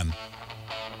Fan.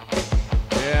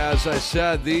 Yeah, as I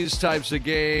said, these types of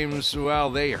games, well,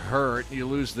 they hurt. You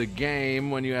lose the game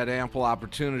when you had ample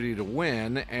opportunity to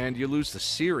win, and you lose the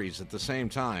series at the same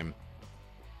time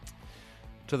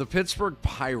to the Pittsburgh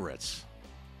Pirates.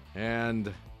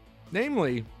 And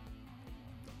namely,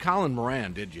 Colin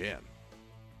Moran did you in.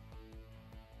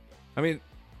 I mean,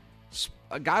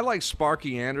 a guy like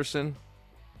Sparky Anderson,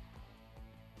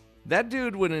 that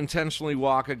dude would intentionally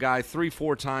walk a guy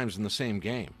 3-4 times in the same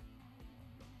game.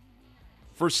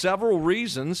 For several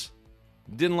reasons.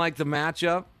 Didn't like the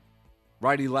matchup,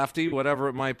 righty-lefty, whatever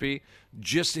it might be.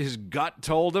 Just his gut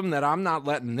told him that I'm not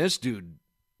letting this dude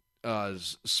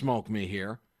smoke me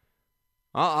here.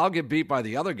 I'll get beat by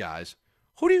the other guys.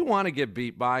 Who do you want to get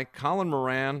beat by, Colin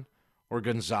Moran or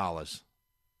Gonzalez?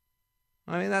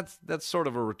 I mean, that's sort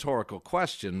of a rhetorical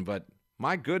question, but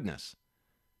my goodness.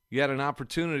 You had an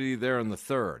opportunity there in the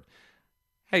third.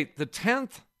 Hey, the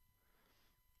 10th,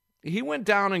 he went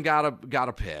down and got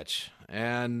a pitch,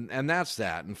 and that's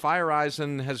that. And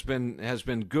Feyereisen has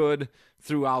been good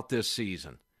throughout this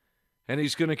season, and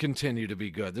he's going to continue to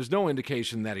be good. There's no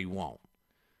indication that he won't.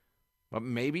 But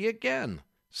maybe, again,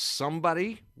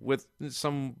 somebody with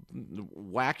some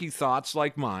wacky thoughts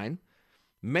like mine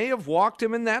may have walked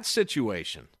him in that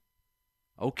situation.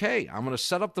 Okay, I'm going to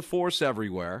set up the force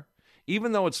everywhere,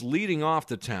 even though it's leading off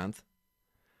the 10th.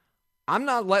 I'm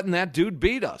not letting that dude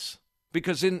beat us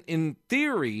because in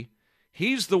theory,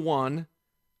 he's the one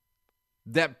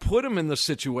that put him in the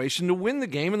situation to win the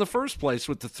game in the first place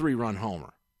with the 3-run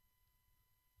homer.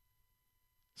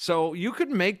 So you could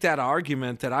make that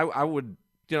argument that I would,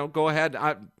 go ahead.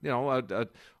 A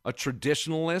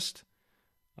traditionalist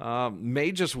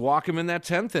may just walk him in that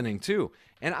 10th inning too.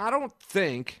 And I don't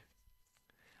think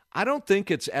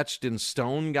it's etched in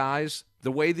stone, guys,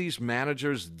 the way these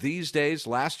managers these days,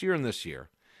 last year and this year,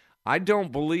 I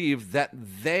don't believe that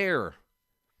they're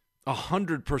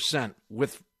 100%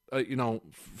 with,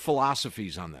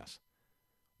 philosophies on this.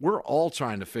 We're all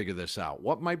trying to figure this out.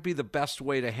 What might be the best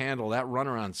way to handle that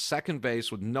runner on second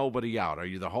base with nobody out? Are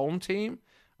you the home team?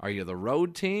 Are you the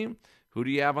road team? Who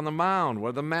do you have on the mound?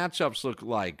 What do the matchups look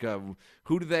like?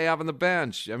 Who do they have on the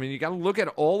bench? I mean, you got to look at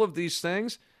all of these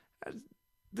things.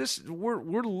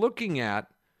 We're looking at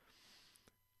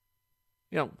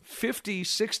 50,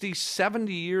 60,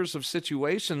 70 years of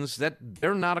situations that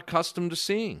they're not accustomed to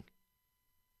seeing.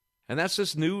 And that's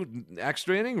this new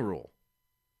extra inning rule.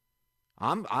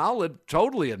 I'll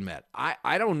totally admit,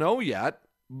 I don't know yet,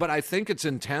 but I think it's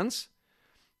intense,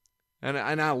 and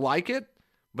I like it,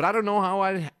 but I don't know how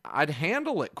I'd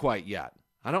handle it quite yet.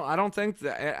 I don't think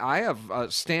that I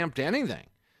have stamped anything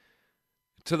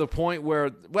to the point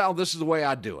where, well, this is the way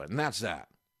I do it, and that's that.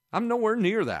 I'm nowhere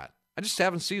near that. I just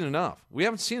haven't seen enough. We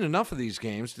haven't seen enough of these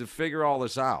games to figure all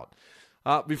this out.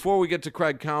 Before we get to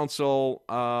Craig Counsell,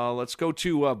 let's go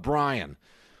to Brian.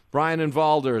 Brian in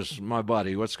Valders, my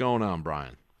buddy. What's going on,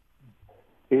 Brian?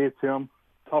 Hey, Tim.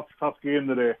 Tough game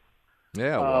today.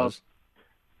 Yeah, it was.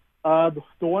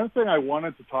 The one thing I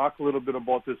wanted to talk a little bit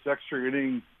about this extra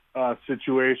inning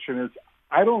situation is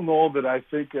I don't know that I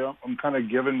think I'm kind of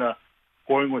given the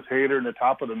going with Hader in the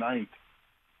top of the ninth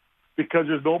because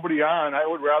there's nobody on. I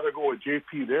would rather go with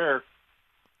JP there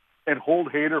and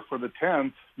hold Hader for the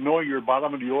 10th, knowing your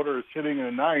bottom of the order is sitting in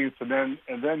the ninth, and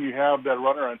then you have that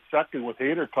runner on second with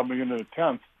Hader coming into the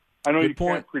 10th. I know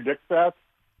can't predict that.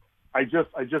 I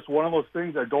just one of those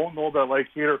things. I don't know that like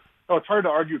Hader. No, it's hard to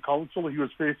argue Counsell. He was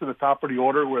facing the top of the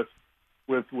order with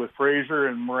Frazier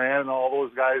and Moran and all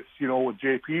those guys, with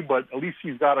JP. But at least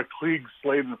he's got a Klieg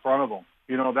slate in front of him.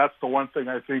 That's the one thing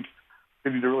I think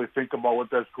you need to really think about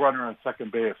with that runner on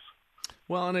second base.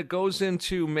 Well, and it goes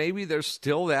into maybe there's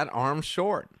still that arm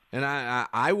short. And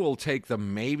I will take the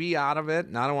maybe out of it.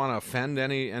 And I don't want to offend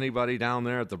anybody down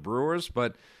there at the Brewers,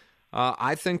 but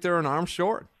I think they're an arm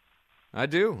short. I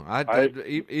do.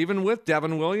 Even with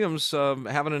Devin Williams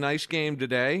having a nice game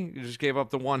today, he just gave up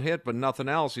the one hit, but nothing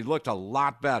else. He looked a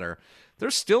lot better.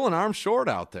 They're still an arm short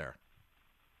out there.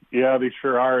 Yeah, they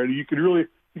sure are. And you can really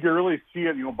see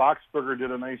it. Boxberger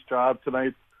did a nice job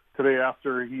today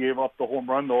after he gave up the home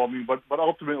run, though. I mean, but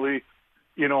ultimately,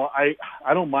 I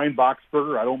don't mind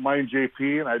Boxberger, I don't mind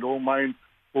JP, and I don't mind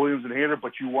Williams and Hader,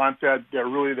 but you want that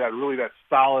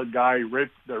solid guy, right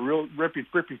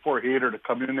before Hader to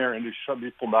come in there and just shut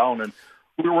people down, and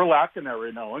we're lacking that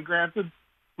right now. And granted,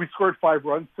 we scored 5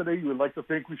 runs today. You would like to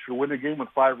think we should win the game with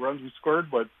 5 runs we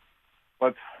scored, but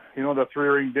the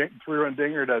three-run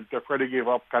dinger that Freddie gave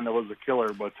up kind of was a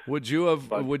killer. But would you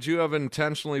have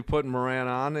intentionally put Moran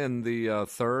on in the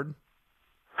third?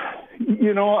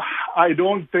 I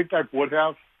don't think I would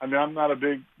have. I mean, I'm not a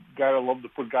big guy that love to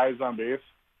put guys on base.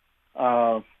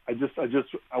 I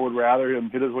would rather him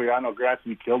hit his way on. Granted,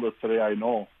 he killed us today, I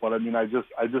know, but I mean, I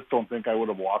just don't think I would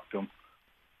have walked him.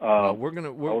 We're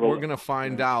gonna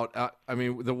find out. I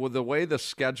mean, the way the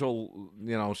schedule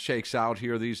shakes out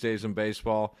here these days in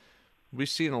baseball, we've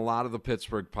seen a lot of the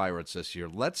Pittsburgh Pirates this year.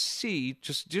 Let's see.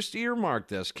 Just earmark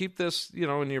this. Keep this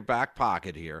in your back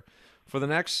pocket here for the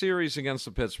next series against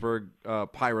the Pittsburgh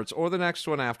Pirates or the next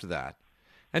one after that,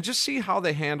 and just see how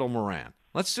they handle Moran.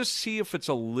 Let's just see if it's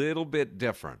a little bit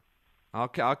different. I'll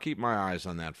keep my eyes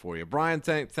on that for you. Brian,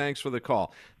 thanks for the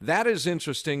call. That is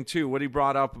interesting, too, what he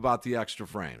brought up about the extra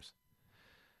frames.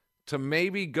 To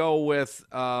maybe go with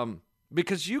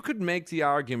because you could make the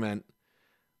argument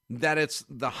that it's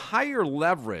the higher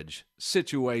leverage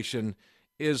situation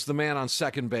is the man on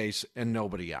second base and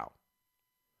nobody out.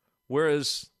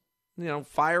 Whereas,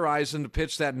 Feyereisen to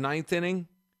pitch that 9th inning,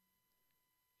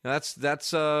 that's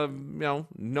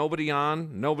nobody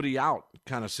on, nobody out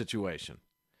kind of situation.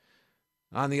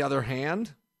 On the other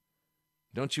hand,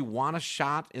 don't you want a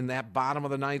shot in that bottom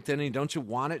of the 9th inning? Don't you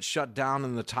want it shut down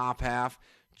in the top half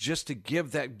just to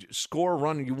give that score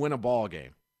run and you win a ball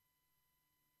game?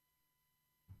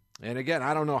 And again,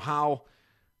 I don't know how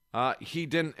He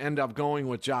didn't end up going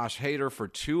with Josh Hader for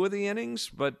 2 of the innings,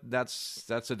 but that's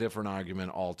a different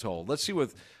argument all told. Let's see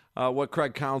what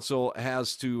Craig Counsell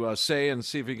has to say and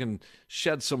see if he can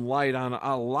shed some light on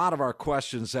a lot of our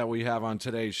questions that we have on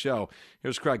today's show.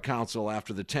 Here's Craig Counsell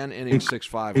after the 10-inning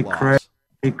 6-5 loss.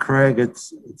 Craig,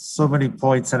 it's so many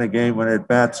points in a game when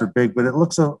at-bats are big, but it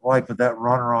looks like with that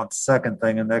runner on second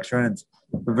thing in the extra innings,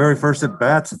 the very first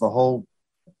at-bats of the whole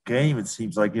game, it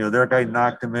seems like, their guy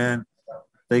knocked him in.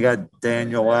 They got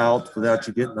Daniel out without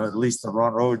you getting at least the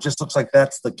run over. It just looks like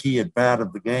that's the key at bat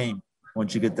of the game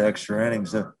once you get the extra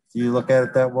innings. Do you look at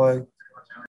it that way?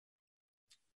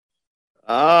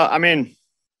 I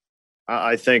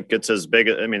think it's as big.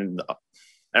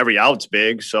 Every out's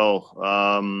big.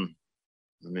 So,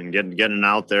 getting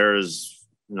out there is,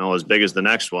 as big as the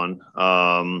next one.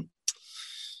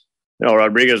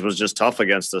 Rodriguez was just tough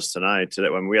against us tonight. Today,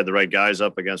 when we had the right guys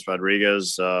up against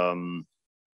Rodriguez,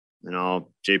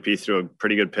 JP threw a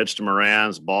pretty good pitch to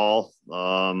Moran's ball,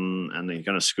 and he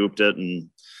kind of scooped it. And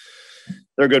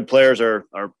their good players are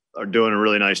doing a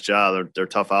really nice job. They're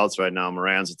tough outs right now.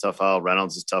 Moran's a tough out.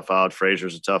 Reynolds is a tough out.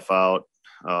 Frazier's a tough out.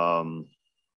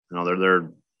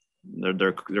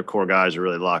 Their core guys are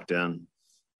really locked in.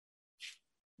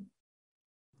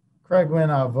 Craig, when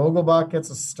Vogelbach gets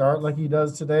a start like he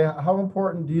does today, how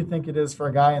important do you think it is for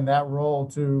a guy in that role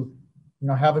to,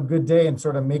 have a good day and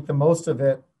sort of make the most of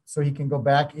it so he can go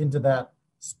back into that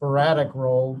sporadic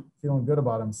role feeling good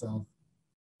about himself?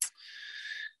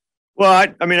 Well, I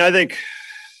think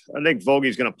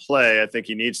Vogie's going to play. I think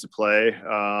he needs to play.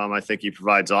 I think he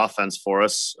provides offense for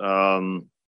us. And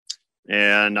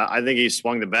I think he's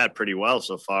swung the bat pretty well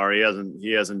so far. He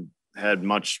hasn't had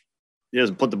much. He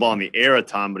hasn't put the ball in the air a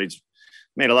ton, but he's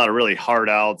made a lot of really hard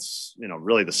outs.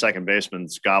 Really the second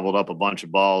baseman's gobbled up a bunch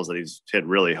of balls that he's hit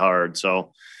really hard.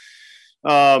 So,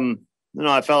 I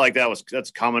felt like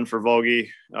that's coming for Vogie.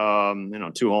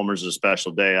 2 homers is a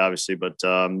special day, obviously, but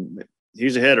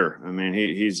he's a hitter.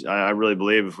 I really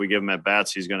believe if we give him at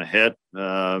bats, he's going to hit.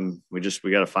 We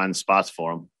got to find the spots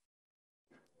for him.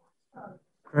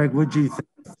 Craig, what'd you think,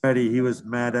 Freddie? He was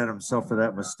mad at himself for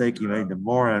that mistake he made to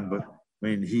Moran, but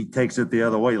he takes it the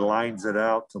other way, lines it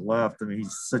out to left.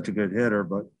 He's such a good hitter,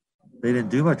 but they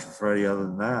didn't do much for Freddie other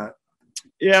than that.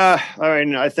 Yeah,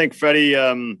 I think Freddie.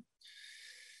 The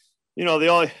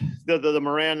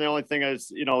Moran, the only thing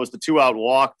is, was the 2-out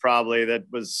walk probably. That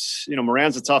was,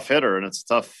 Moran's a tough hitter, and it's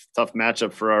a tough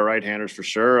matchup for our right-handers for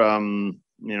sure. The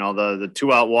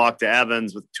 2-out walk to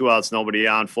Evans with 2 outs, nobody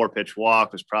on, 4-pitch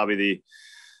walk was probably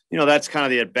that's kind of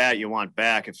the at-bat you want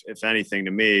back, if anything,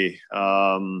 to me,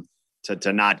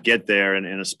 to not get there in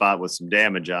a spot with some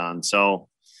damage on. So,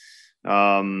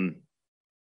 that's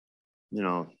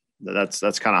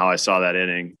kind of how I saw that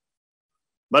inning.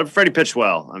 But Freddie pitched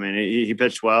well. He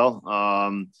pitched well.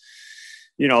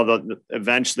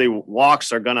 Eventually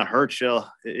walks are going to hurt you.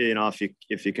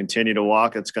 If you continue to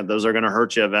walk, those are going to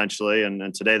hurt you eventually.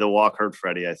 And today the walk hurt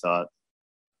Freddie, I thought.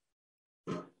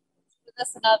 Was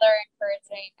this another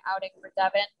encouraging outing for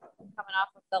Devin coming off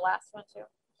of the last one too?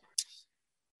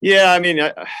 Yeah,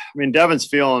 Devin's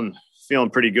feeling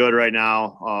pretty good right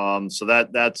now. So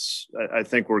that's I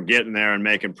think we're getting there and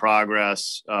making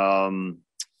progress. That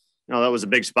was a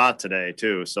big spot today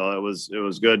too. So it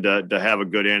was good to have a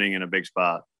good inning in a big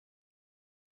spot.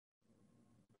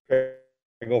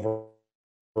 Overall,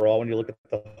 when you look at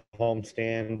the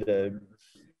homestand,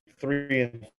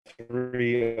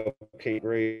 3-3, okay,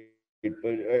 great.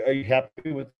 But are you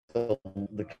happy with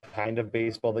the kind of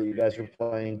baseball that you guys are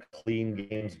playing? Clean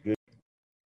games, good.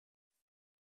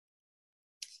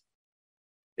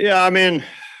 Yeah,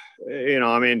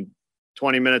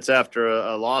 20 minutes after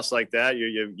a loss like that,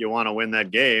 you want to win that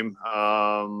game.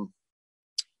 It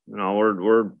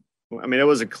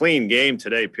was a clean game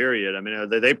today, period.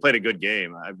 They played a good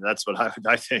game. That's what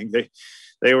I think.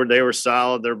 They were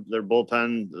solid. Their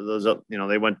bullpen,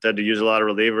 they had to use a lot of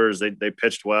relievers. They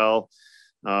pitched well.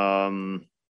 And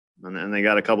they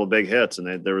got a couple big hits,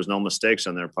 and there was no mistakes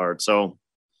on their part. So,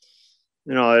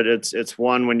 it's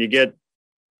one when you get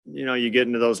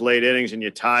into those late innings and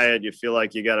you tie it, you feel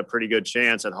like you got a pretty good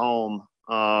chance at home.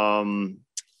 But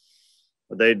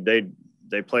they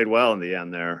played well in the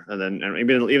end there. And then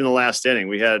even the last inning,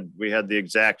 we had the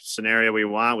exact scenario we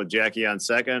want with Jackie on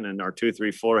second and our 2,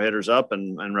 3, 4 hitters up,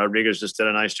 and Rodriguez just did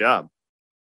a nice job.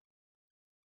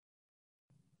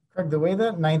 Craig, the way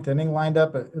that 9th inning lined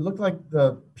up, it looked like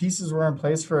the pieces were in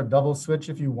place for a double switch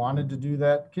if you wanted to do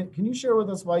that. Can you share with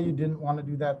us why you didn't want to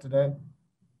do that today?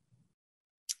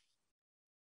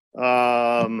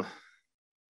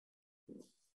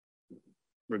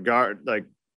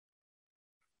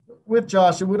 with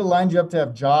Josh, it would have lined you up to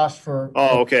have Josh for.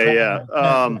 Oh, okay, yeah.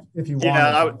 If you wanted.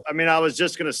 Yeah, I mean, I was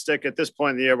just going to stick at this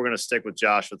point in the year. We're going to stick with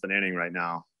Josh with an inning right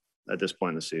now. At this point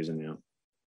in the season, yeah.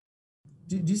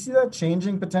 Do you see that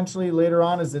changing potentially later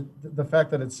on? Is it the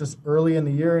fact that it's just early in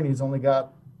the year and he's only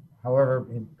got, however,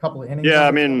 a couple of innings? Yeah,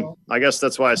 I mean, I guess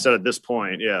that's why I said at this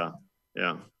point. Yeah,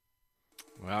 yeah.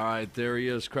 All right, there he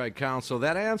is, Craig Counsell.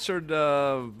 That answered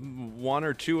one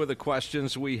or two of the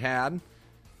questions we had.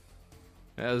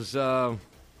 As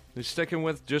he's sticking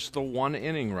with just the one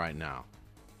inning right now.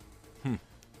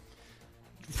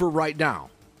 For right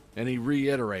now. And he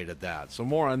reiterated that. So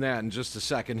more on that in just a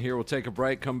second here. We'll take a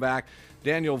break, come back.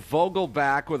 Daniel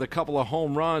Vogelbach with a couple of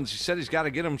home runs. He said he's got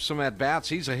to get him some at-bats.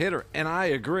 He's a hitter, and I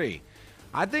agree.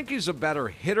 I think he's a better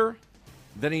hitter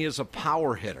than he is a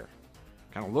power hitter.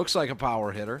 Kind of looks like a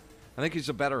power hitter. I think he's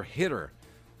a better hitter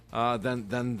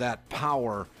than that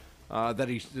power that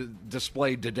he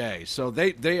displayed today. So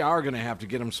they are going to have to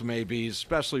get him some ABs,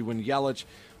 especially when Yelich,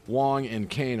 Wong, and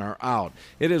Kane are out.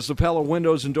 It is the Pella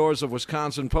Windows and Doors of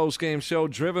Wisconsin postgame show,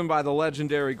 driven by the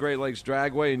legendary Great Lakes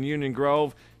Dragway in Union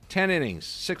Grove. 10 innings,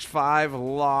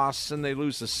 6-5 loss, and they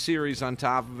lose the series on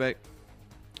top of it.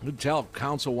 You can tell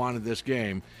Counsell wanted this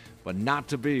game, but not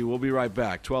to be. We'll be right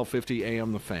back. 1250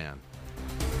 AM The Fan.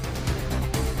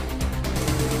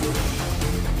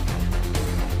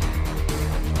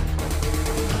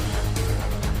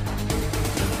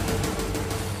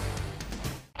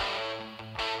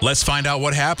 Let's find out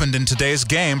what happened in today's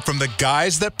game from the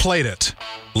guys that played it.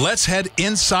 Let's head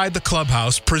inside the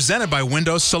clubhouse, presented by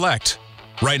Windows Select.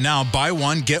 Right now, buy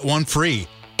one, get one free.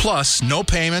 Plus, no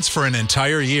payments for an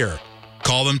entire year.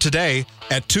 Call them today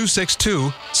at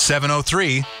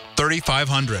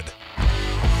 262-703-3500.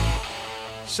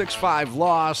 6-5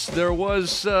 loss. There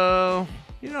was,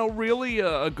 really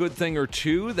a good thing or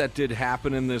two that did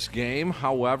happen in this game.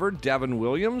 However, Devin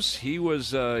Williams, he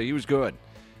was good.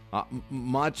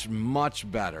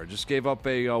 Much better. Just gave up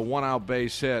a one-out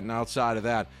base hit, and outside of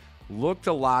that, looked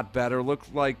a lot better.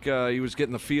 Looked like he was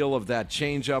getting the feel of that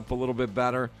changeup a little bit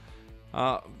better.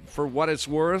 For what it's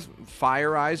worth,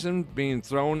 Fire Eisen being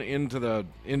thrown into the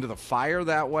fire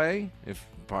that way, if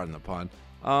pardon the pun,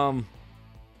 I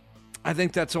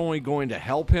think that's only going to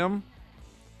help him.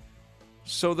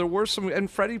 So there were some,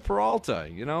 and Freddie Peralta,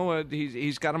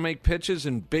 he's got to make pitches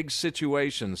in big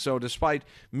situations. So despite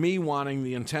me wanting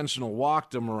the intentional walk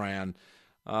to Moran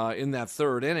in that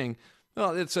third inning,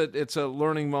 well, it's a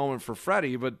learning moment for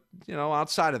Freddie. But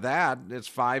outside of that, it's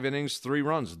 5 innings, 3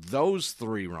 runs. Those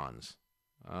 3 runs.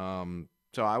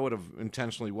 So I would have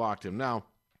intentionally walked him. Now,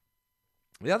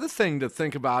 the other thing to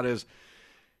think about is,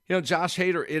 Josh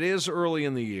Hader. It is early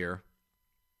in the year.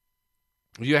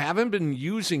 You haven't been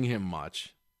using him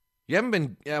much. You haven't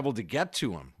been able to get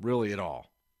to him really at all.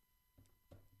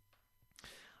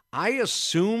 I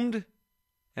assumed,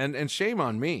 and shame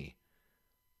on me,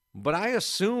 but I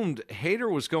assumed Hader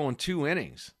was going 2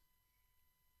 innings.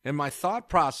 And my thought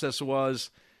process was,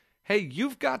 hey,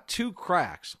 you've got 2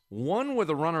 cracks, one with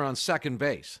a runner on second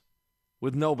base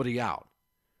with nobody out.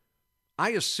 I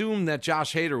assumed that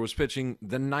Josh Hader was pitching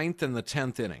the 9th and the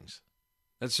 10th innings.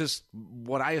 That's just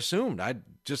what I assumed.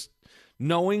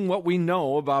 Knowing what we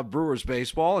know about Brewers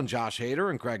baseball and Josh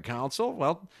Hader and Craig Counsell,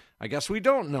 well, I guess we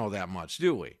don't know that much,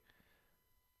 do we?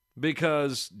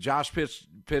 Because Josh pitched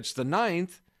the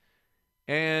 9th,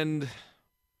 and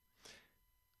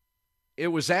it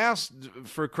was asked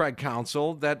for Craig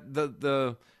Counsell that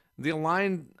the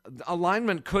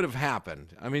alignment could have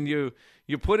happened. I mean, you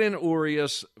put in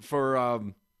Urias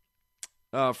for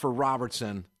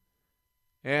Robertson.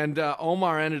 And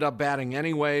Omar ended up batting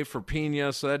anyway for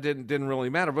Pena, so that didn't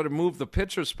really matter. But it moved the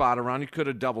pitcher spot around. You could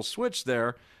have double switched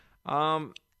there,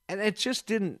 and it just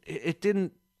didn't. It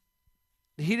didn't.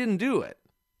 He didn't do it.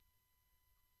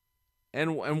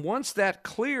 And once that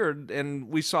cleared, and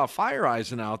we saw Fire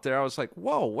Eisen out there, I was like,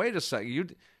 "Whoa, wait a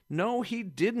second! No, he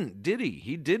didn't, did he?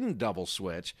 He didn't double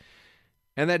switch,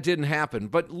 and that didn't happen."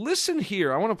 But listen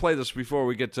here, I want to play this before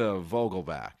we get to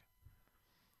Vogelbach.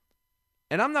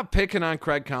 And I'm not picking on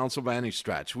Craig Counsell by any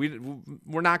stretch. We're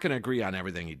not going to agree on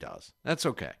everything he does. That's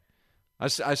okay. I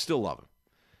still love him.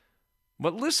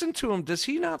 But listen to him. Does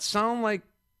he not sound like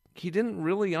he didn't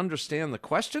really understand the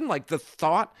question? Like the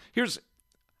thought.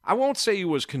 I won't say he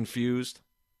was confused.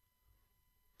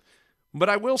 But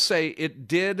I will say it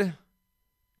did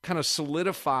kind of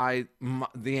solidify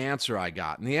the answer I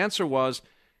got. And the answer was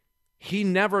he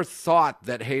never thought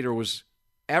that Hader was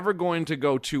ever going to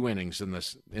go 2 innings in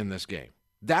this game.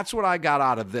 That's what I got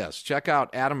out of this. Check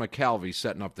out Adam McCalvey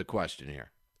setting up the question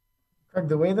here. Craig,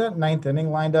 the way that ninth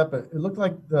inning lined up, it looked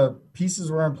like the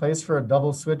pieces were in place for a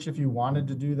double switch if you wanted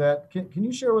to do that. Can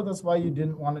you share with us why you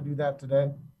didn't want to do that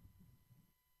today?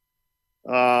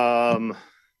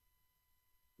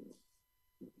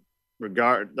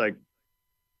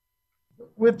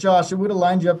 With Josh, it would have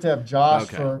lined you up to have Josh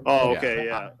for. Oh, okay,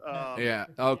 yeah. Yeah.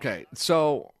 Okay.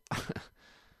 So,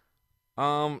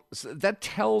 so that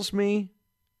tells me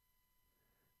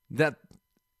that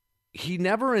he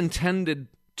never intended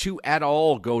to at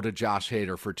all go to Josh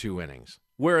Hader for 2 innings.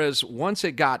 Whereas once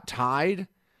it got tied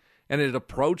and it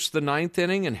approached the 9th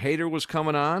inning and Hader was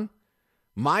coming on,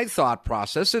 my thought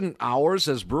process and ours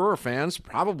as Brewer fans,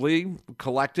 probably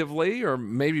collectively or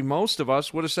maybe most of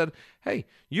us, would have said, hey,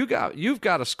 you've got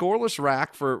a scoreless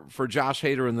rack for Josh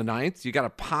Hader in the 9th. You got to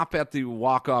pop at the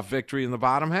walk-off victory in the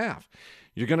bottom half.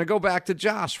 You're going to go back to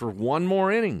Josh for 1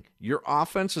 more inning. Your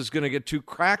offense is going to get 2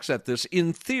 cracks at this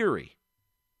in theory.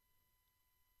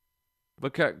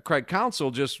 But Craig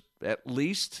Counsell just at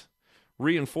least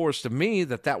reinforced to me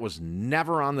that was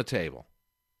never on the table.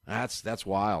 That's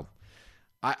wild.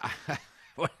 I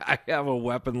have a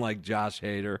weapon like Josh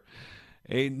Hader.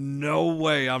 Ain't no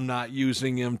way I'm not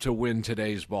using him to win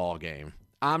today's ball game.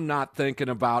 I'm not thinking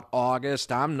about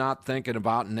August. I'm not thinking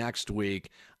about next week.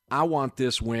 I want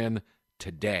this win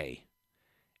today.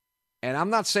 And I'm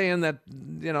not saying that,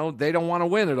 they don't want to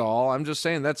win at all. I'm just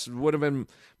saying that would have been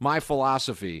my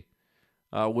philosophy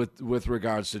with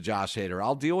regards to Josh Hader.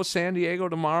 I'll deal with San Diego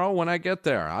tomorrow when I get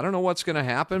there. I don't know what's going to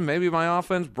happen. Maybe my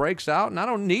offense breaks out, and I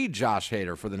don't need Josh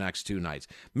Hader for the next 2 nights.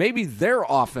 Maybe their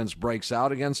offense breaks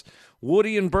out against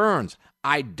Woody and Burns.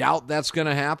 I doubt that's going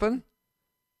to happen.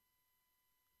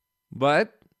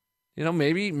 But,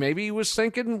 maybe he was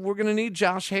thinking we're going to need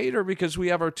Josh Hader because we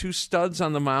have our 2 studs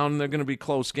on the mound and they're going to be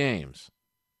close games.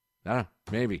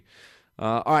 Maybe.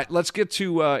 All right, let's get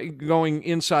to going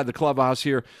inside the clubhouse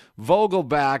here.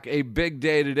 Vogelbach, a big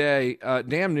day today,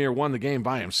 damn near won the game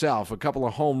by himself. A couple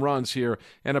of home runs here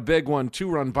and a big one,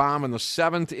 2-run bomb in the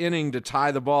 7th inning to tie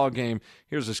the ball game.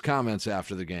 Here's his comments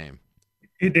after the game.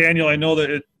 Hey, Daniel, I know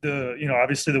that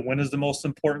obviously the win is the most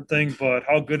important thing, but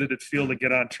how good did it feel to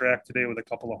get on track today with a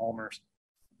couple of homers?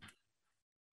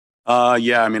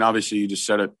 Yeah, I mean, obviously you just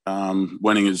said it.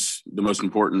 Winning is the most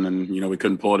important, and we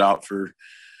couldn't pull it out for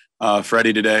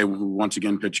Freddie today, who once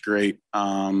again pitched great.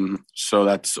 So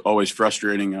that's always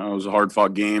frustrating. It was a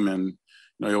hard-fought game, and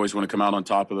you always want to come out on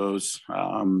top of those.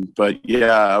 But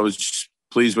yeah, I was just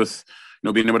pleased with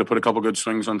being able to put a couple good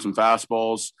swings on some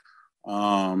fastballs,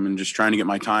 and just trying to get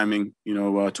my timing,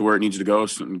 to where it needs to go,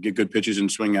 and get good pitches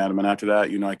and swing at them. And after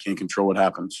that, I can't control what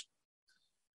happens.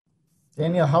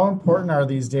 Daniel, how important are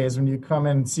these days when you come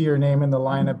and see your name in the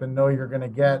lineup and know you're going to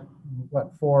get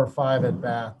 4 or 5 at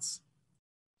bats?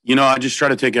 I just try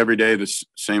to take every day the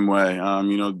same way.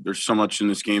 There's so much in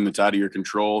this game that's out of your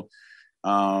control,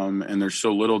 and there's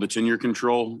so little that's in your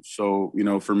control. So,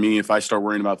 for me, if I start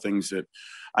worrying about things that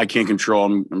I can't control,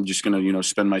 I'm just going to,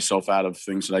 spend myself out of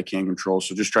things that I can't control.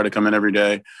 So just try to come in every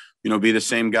day, be the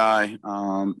same guy,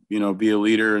 be a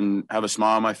leader and have a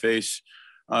smile on my face,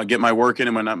 get my work in,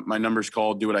 and when my number's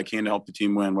called, do what I can to help the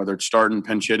team win, whether it's starting,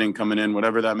 pinch hitting, coming in,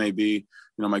 whatever that may be.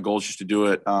 My goal is just to do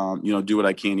it, do what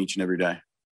I can each and every day.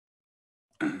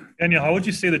 Daniel, how would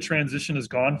you say the transition has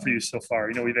gone for you so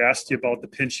far? We've asked you about the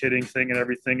pinch hitting thing and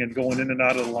everything and going in and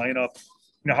out of the lineup.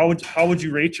 How would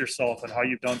you rate yourself and how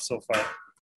you've done so far?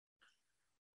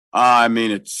 I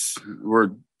mean, we're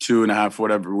 2.5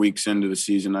 whatever weeks into the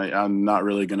season. I'm not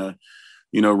really going to,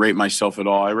 rate myself at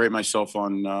all. I rate myself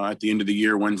on at the end of the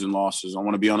year, wins and losses. I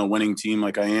want to be on a winning team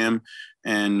like I am.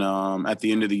 And at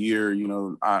the end of the year,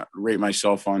 I rate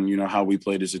myself on, how we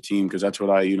played as a team, because that's what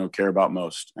I, care about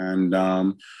most. And,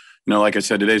 like I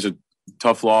said, today's a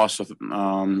tough loss.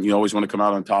 You always want to come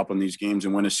out on top on these games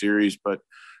and win a series. But,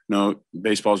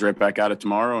 baseball's right back at it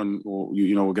tomorrow, and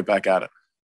we'll get back at it.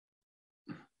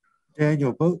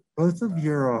 Daniel, both of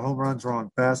your home runs were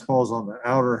on fastballs on the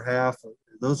outer half.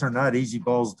 Those are not easy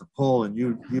balls to pull, and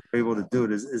you were able to do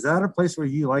it. Is that a place where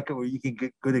you like it, where you can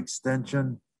get good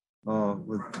extension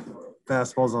with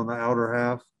fastballs on the outer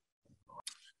half?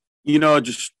 It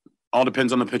just all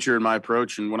depends on the pitcher and my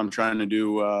approach and what I'm trying to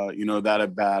do. That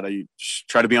at bat, I just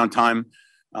try to be on time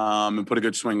and put a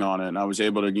good swing on it. And I was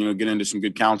able to, get into some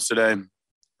good counts today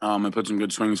and put some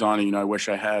good swings on it. I wish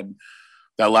I had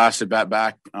that last at bat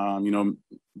back,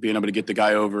 being able to get the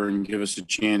guy over and give us a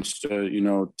chance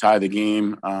to, tie the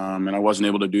game. And I wasn't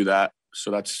able to do that.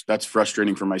 So that's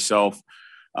frustrating for myself.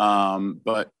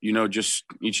 But, just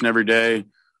each and every day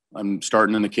I'm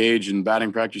starting in the cage and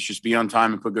batting practice, just be on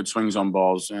time and put good swings on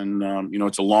balls. And,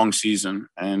 it's a long season.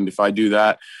 And if I do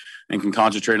that and can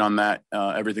concentrate on that,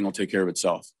 everything will take care of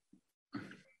itself.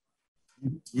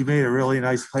 you made a really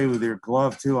nice play with your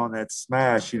glove too on that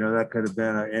smash. That could have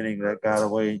been an inning that got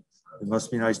away. It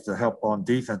must be nice to help on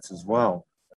defense as well.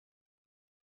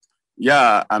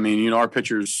 Yeah, I mean, our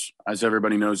pitchers, as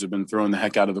everybody knows, have been throwing the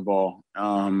heck out of the ball.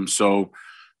 So,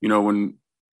 when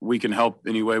we can help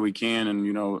any way we can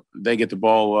and, they get the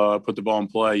ball, put the ball in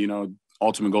play,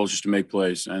 ultimate goal is just to make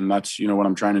plays. And that's, what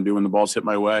I'm trying to do when the ball's hit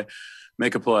my way,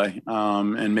 make a play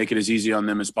and make it as easy on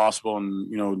them as possible.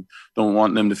 And, don't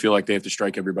want them to feel like they have to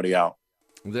strike everybody out.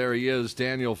 There he is,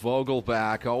 Daniel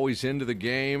Vogelbach, always into the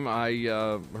game.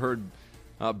 I heard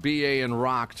BA and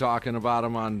Rock talking about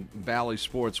him on Bally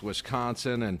Sports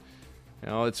Wisconsin, and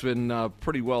it's been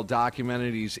pretty well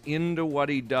documented. He's into what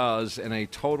he does and a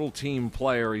total team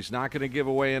player. He's not going to give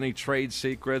away any trade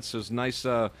secrets. There's a nice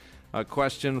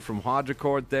question from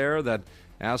Hodgecourt there that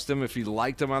asked him if he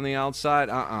liked him on the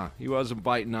outside. He wasn't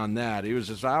biting on that. He was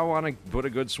just, I want to put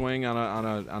a good swing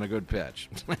on a good pitch.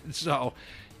 So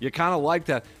you kind of like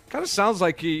that. Kind of sounds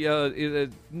like he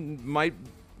might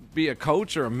be a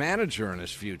coach or a manager in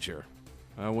his future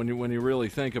when you really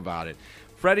think about it.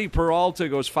 Freddie Peralta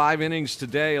goes 5 innings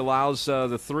today, allows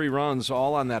the 3 runs,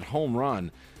 all on that home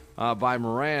run by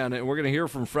Moran. And we're going to hear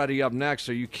from Freddie up next.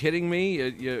 Are you kidding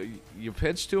me? You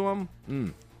pitched to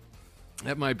him?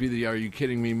 That might be the "are you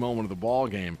kidding me" moment of the ball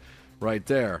game right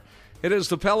there. It is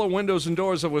the Pella Windows and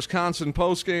Doors of Wisconsin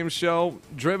postgame show,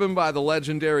 driven by the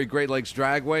legendary Great Lakes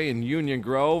Dragway in Union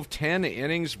Grove. 10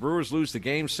 innings. Brewers lose the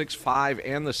game 6-5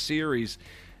 and the series,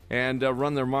 and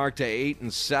run their mark to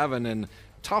 8-7. And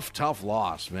tough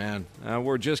loss, man.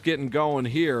 We're just getting going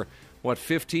here.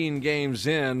 15 games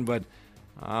in, but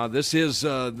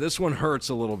this one hurts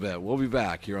a little bit. We'll be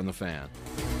back here on The Fan.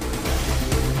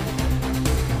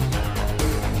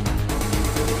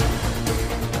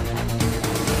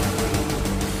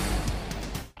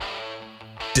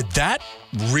 Did that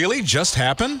really just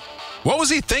happen? What was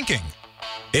he thinking?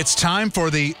 It's time for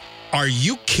the "Are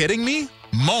you kidding me?"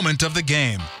 moment of the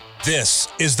game. This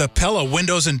is the Pella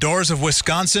Windows and Doors of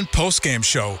Wisconsin postgame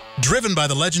show, driven by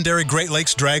the legendary Great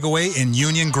Lakes Dragway in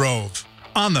Union Grove.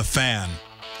 On The Fan.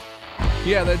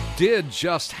 Yeah, that did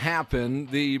just happen.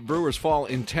 The Brewers fall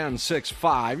in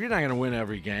 10-6-5. You're not going to win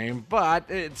every game, but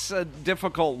it's a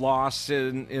difficult loss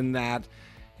in that.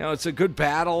 It's a good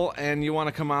battle, and you want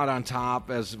to come out on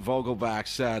top, as Vogelbach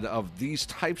said, of these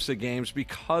types of games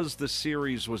because the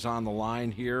series was on the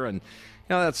line here. And,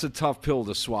 that's a tough pill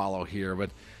to swallow here.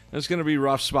 But there's going to be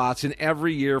rough spots in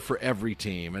every year for every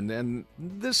team. And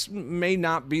this may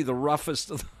not be the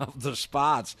roughest of the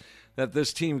spots that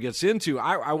this team gets into.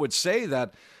 I would say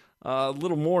that a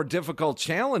little more difficult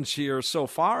challenge here so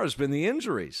far has been the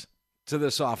injuries to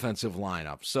this offensive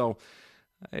lineup. So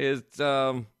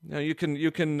you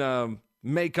can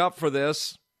make up for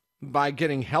this by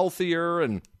getting healthier,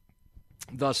 and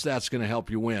thus that's going to help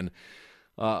you win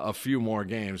a few more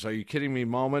games. Are you kidding me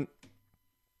moment?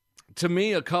 To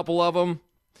me, a couple of them.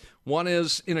 One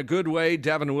is, in a good way,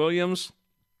 Devin Williams.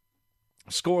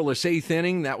 Scoreless 8th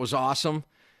inning. That was awesome.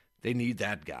 They need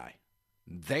that guy.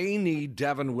 They need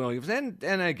Devin Williams. And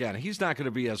again, he's not going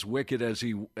to be as wicked as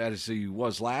he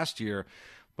was last year,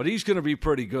 but he's going to be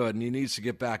pretty good, and he needs to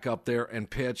get back up there and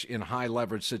pitch in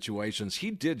high-leverage situations.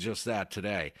 He did just that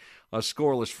today, a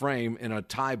scoreless frame in a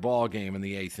tie ball game in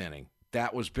the 8th inning.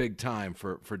 That was big time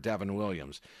for Devin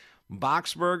Williams.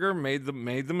 Boxberger made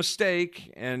the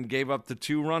mistake and gave up the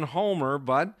 2-run homer,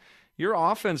 but your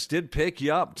offense did pick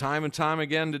you up time and time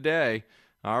again today.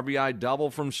 RBI double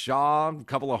from Shaw, a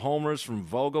couple of homers from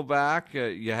Vogelbach.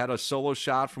 You had a solo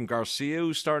shot from Garcia,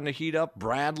 who's starting to heat up.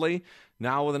 Bradley,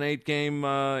 now with an 8-game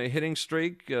hitting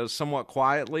streak, somewhat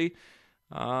quietly.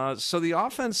 So the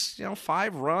offense,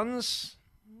 5 runs,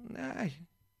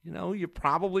 you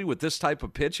probably, with this type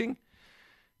of pitching,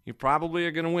 you probably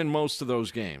are going to win most of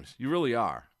those games. You really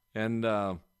are. And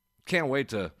can't wait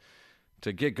to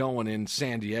get going in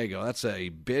San Diego. That's a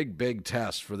big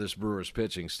test for this Brewers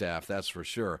pitching staff, that's for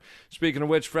sure. Speaking of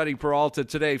which, Freddie Peralta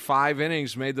today, 5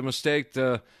 innings, made the mistake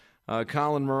to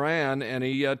Colin Moran, and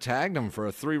he tagged him for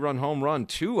a 3-run home run,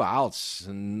 2 outs,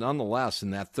 and nonetheless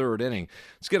in that 3rd inning.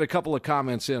 Let's get a couple of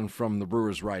comments in from the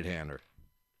Brewers right-hander.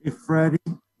 Hey, Freddie,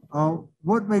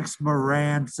 what makes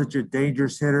Moran such a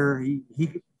dangerous hitter?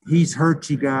 He's hurt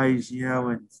you guys,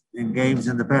 in games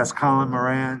in the past. Colin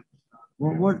Moran,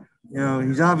 what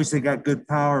he's obviously got good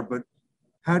power, but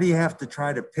how do you have to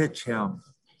try to pitch him?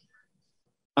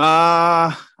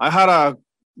 I had a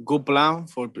good plan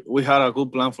for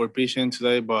pitching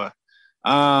today, but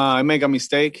I make a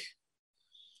mistake,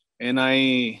 and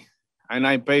I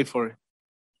pay for it.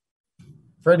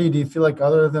 Freddie, do you feel like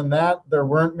other than that there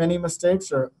weren't many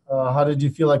mistakes, or how did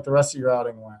you feel like the rest of your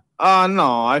outing went?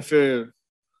 No, I feel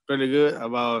pretty good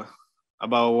about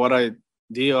what I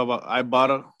did. I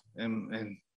bought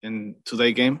in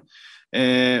today's game,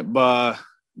 but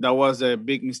that was a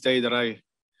big mistake that I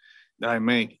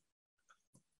made.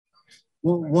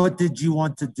 Well, what did you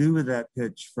want to do with that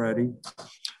pitch, Freddie?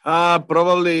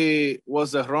 Probably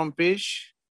was the wrong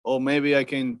pitch, or maybe I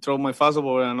can throw my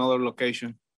fastball in another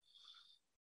location.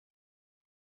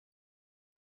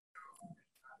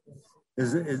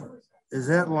 Is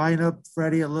that lineup,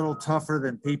 Freddie, a little tougher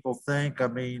than people think? I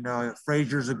mean,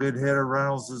 Frazier's a good hitter.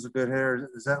 Reynolds is a good hitter.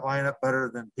 Is that lineup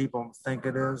better than people think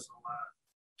it is?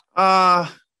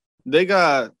 They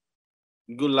got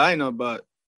good lineup, but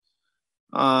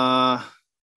I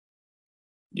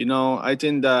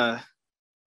think that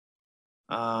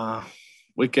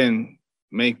we can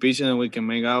make pitches and we can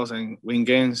make outs and win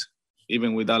games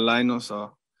even with that lineup.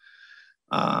 So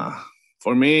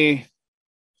for me,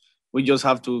 we just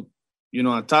have to,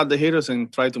 attack the hitters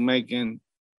and try to make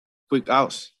quick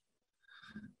outs.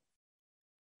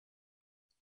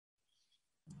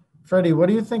 Freddie, what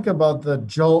do you think about the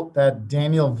jolt that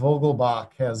Daniel Vogelbach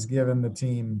has given the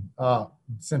team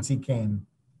since he came?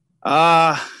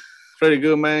 Pretty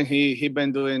good, man. He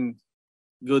been doing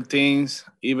good things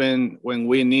even when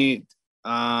we need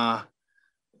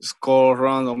score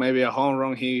run or maybe a home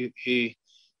run. He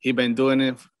been doing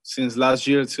it since last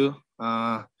year too.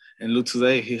 And look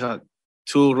today, he had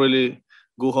 2 really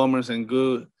good homers and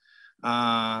good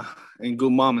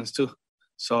moments too.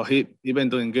 So he been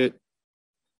doing good.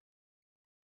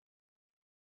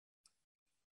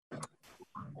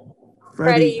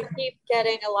 Freddie, you keep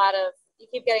getting a lot of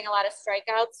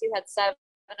strikeouts. You had 7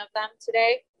 of them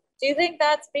today. Do you think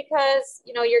that's because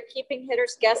you're keeping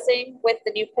hitters guessing with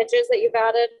the new pitches that you've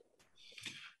added?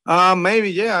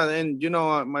 Maybe, yeah. And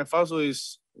my fastball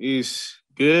is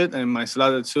good, and my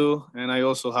slider too. And I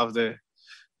also have the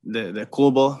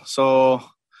cool ball. So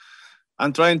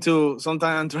I'm trying to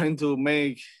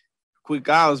make quick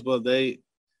outs, but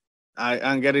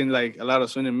I'm getting like a lot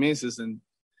of swing and misses, and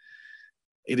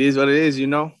it is what it is,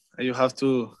 You have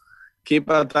to keep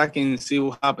attacking and see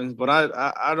what happens. But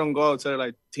I don't go out there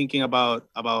like thinking about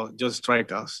just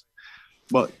strikeouts.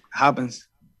 But it happens.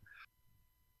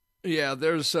 Yeah,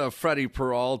 there's Freddie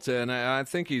Peralta, and I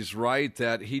think he's right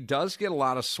that he does get a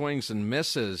lot of swings and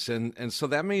misses, and so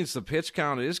that means the pitch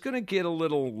count is going to get a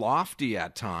little lofty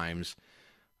at times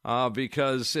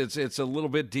because it's a little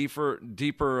bit deeper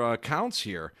counts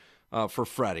here for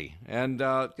Freddie. And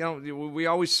we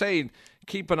always say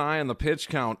keep an eye on the pitch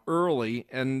count early,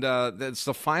 and that's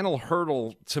the final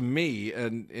hurdle to me.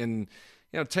 And in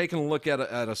taking a look at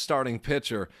a starting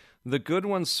pitcher, the good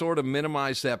ones sort of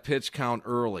minimize that pitch count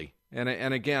early.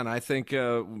 And again, I think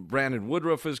Brandon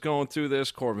Woodruff is going through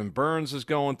this. Corbin Burns is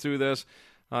going through this.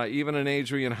 Even an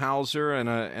Adrian Hauser and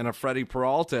a Freddie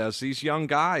Peralta, as these young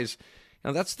guys,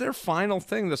 that's their final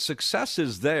thing. The success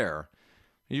is there.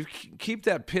 You keep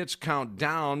that pitch count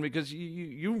down because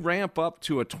you ramp up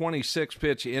to a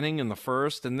 26-pitch inning in the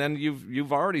first, and then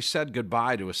you've already said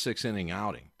goodbye to a 6-inning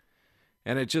outing.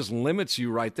 And it just limits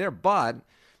you right there. But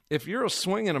if you're a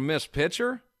swing and a miss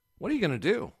pitcher, what are you going to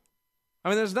do? I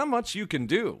mean, there's not much you can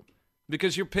do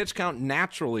because your pitch count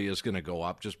naturally is going to go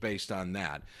up just based on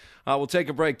that. We'll take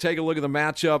a break, take a look at the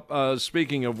matchup.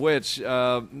 Speaking of which,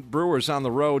 Brewers on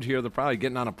the road here. They're probably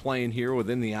getting on a plane here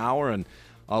within the hour, and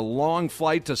a long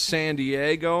flight to San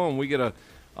Diego, and we get a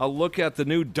look at the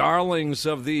new darlings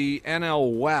of the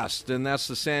NL West, and that's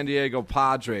the San Diego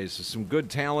Padres. There's some good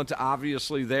talent,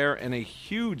 obviously, there, and a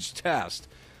huge test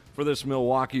for this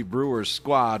Milwaukee Brewers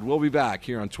squad. We'll be back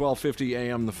here on 1250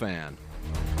 AM The Fan.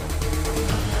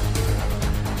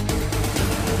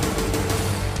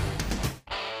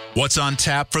 What's on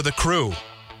tap for the Crew?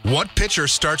 What pitcher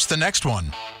starts the next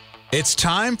one? It's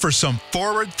time for some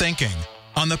forward thinking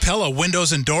on the Pella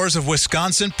Windows and Doors of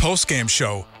Wisconsin postgame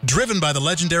show, driven by the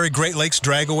legendary Great Lakes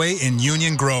Dragaway in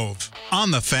Union Grove,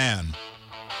 on The Fan.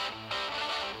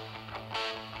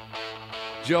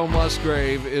 Joe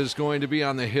Musgrave is going to be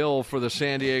on the hill for the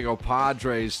San Diego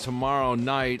Padres tomorrow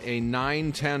night, a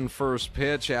 9:10 first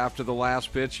pitch. After the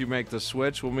last pitch, you make the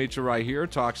switch. We'll meet you right here,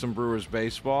 talk some Brewers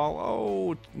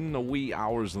baseball. In the wee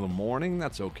hours of the morning,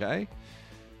 that's okay.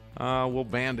 We'll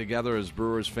band together as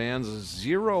Brewers fans.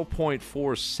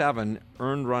 0.47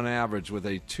 earned run average with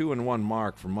a 2-1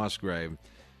 mark for Musgrave.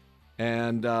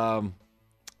 And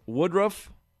Woodruff,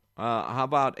 how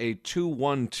about a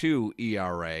 2.12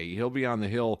 ERA? He'll be on the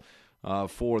hill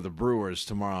for the Brewers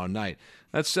tomorrow night.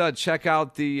 Let's check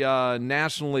out the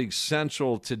National League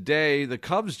Central today. The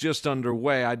Cubs just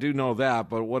underway. I do know that,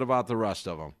 but what about the rest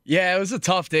of them? Yeah, it was a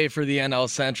tough day for the NL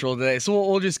Central today. So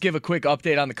we'll just give a quick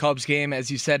update on the Cubs game.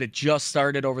 As you said, it just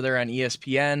started over there on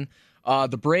ESPN.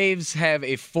 The Braves have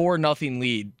a 4-0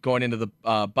 lead going into the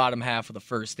bottom half of the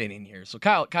first inning here. So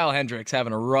Kyle Hendricks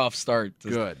having a rough start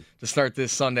to start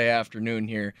this Sunday afternoon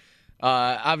here.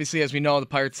 Obviously, as we know, the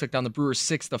Pirates took down the Brewers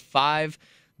 6-5.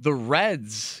 The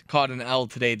Reds caught an L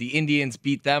today. The Indians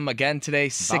beat them again today,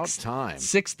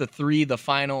 6-3, the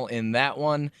final in that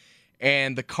one.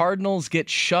 And the Cardinals get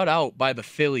shut out by the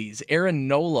Phillies. Aaron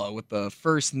Nola with the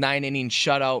first 9-inning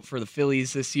shutout for the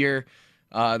Phillies this year.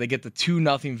 They get the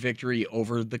 2-0 victory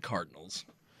over the Cardinals.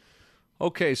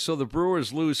 Okay, so the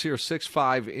Brewers lose here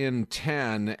 6-5 in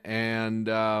 10. And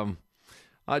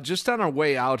just on our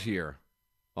way out here,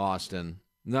 Austin,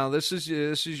 now this is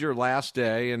your last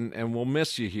day, and we'll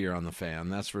miss you here on the Fan,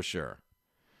 that's for sure.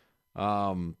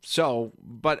 But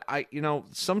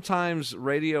sometimes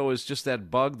radio is just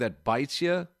that bug that bites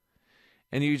you,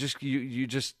 and you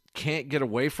just can't get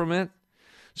away from it.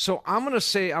 So I'm going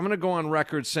to go on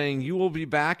record saying you will be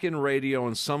back in radio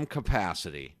in some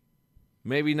capacity.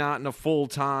 Maybe not in a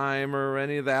full-time or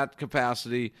any of that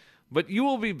capacity, but you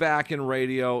will be back in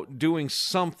radio doing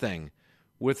something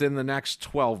within the next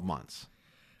 12 months.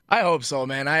 I hope so,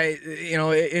 man.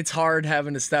 It's hard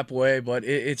having to step away, but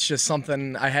it's just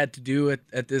something I had to do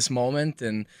at this moment.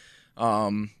 And,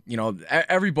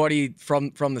 everybody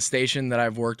from the station that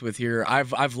I've worked with here,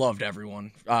 I've loved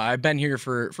everyone. I've been here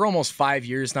for almost 5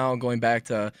 years now, going back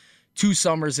to 2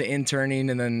 summers of interning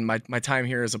and then my time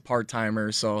here as a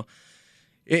part-timer. So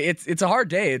it's a hard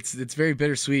day. It's very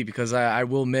bittersweet because I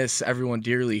will miss everyone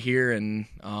dearly here. And,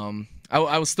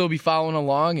 I will still be following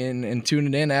along and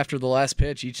tuning in after the last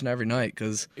pitch each and every night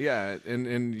because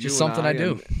and just something I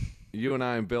do. You and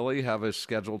I and Billy have a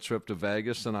scheduled trip to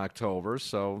Vegas in October,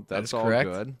 so that's all correct.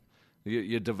 good.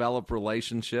 You develop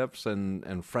relationships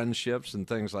and friendships and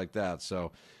things like that.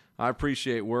 So I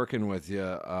appreciate working with you,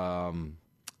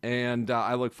 and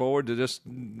I look forward to just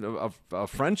a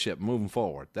friendship moving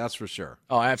forward. That's for sure.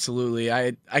 Oh, absolutely.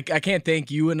 I can't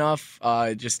thank you enough.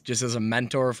 Just as a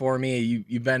mentor for me,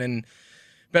 you've been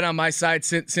on my side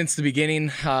since the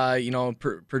beginning.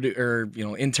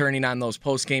 Interning on those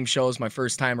post game shows my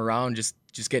first time around. Just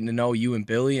getting to know you and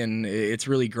Billy, and it's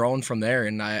really grown from there.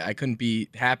 And I couldn't be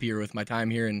happier with my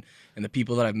time here and the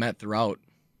people that I've met throughout.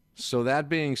 So that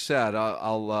being said,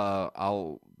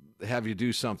 I'll have you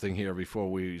do something here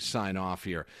before we sign off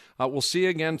here. We'll see you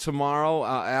again tomorrow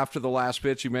after the last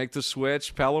pitch. You make the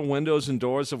switch. Pella Windows and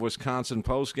Doors of Wisconsin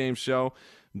postgame show,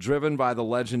 driven by the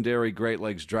legendary Great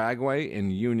Lakes Dragway in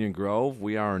Union Grove.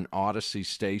 We are an Odyssey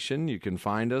station. You can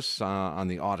find us on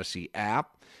the Odyssey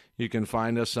app. You can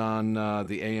find us on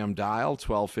the AM dial,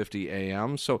 1250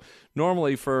 AM. So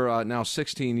normally for now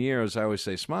 16 years, I always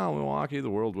say, "Smile, Milwaukee,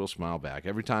 the world will smile back."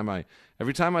 Every time I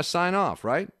sign off,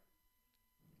 right?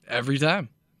 Every time.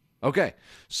 Okay,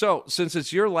 so since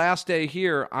it's your last day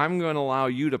here, I'm going to allow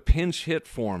you to pinch hit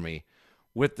for me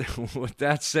with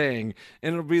that saying,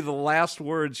 and it'll be the last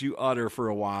words you utter for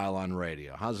a while on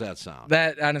radio. How's that sound?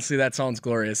 Honestly, that sounds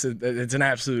glorious. It's an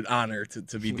absolute honor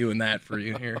to be doing that for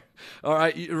you here. All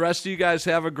right, the rest of you guys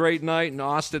have a great night, and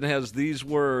Austin has these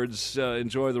words.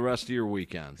 Enjoy the rest of your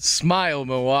weekend. Smile,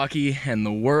 Milwaukee, and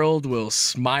the world will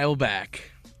smile back.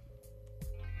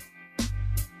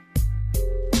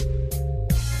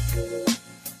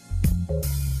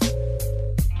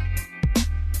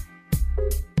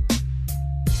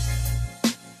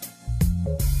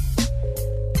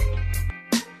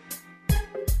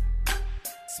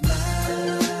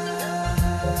 Smile.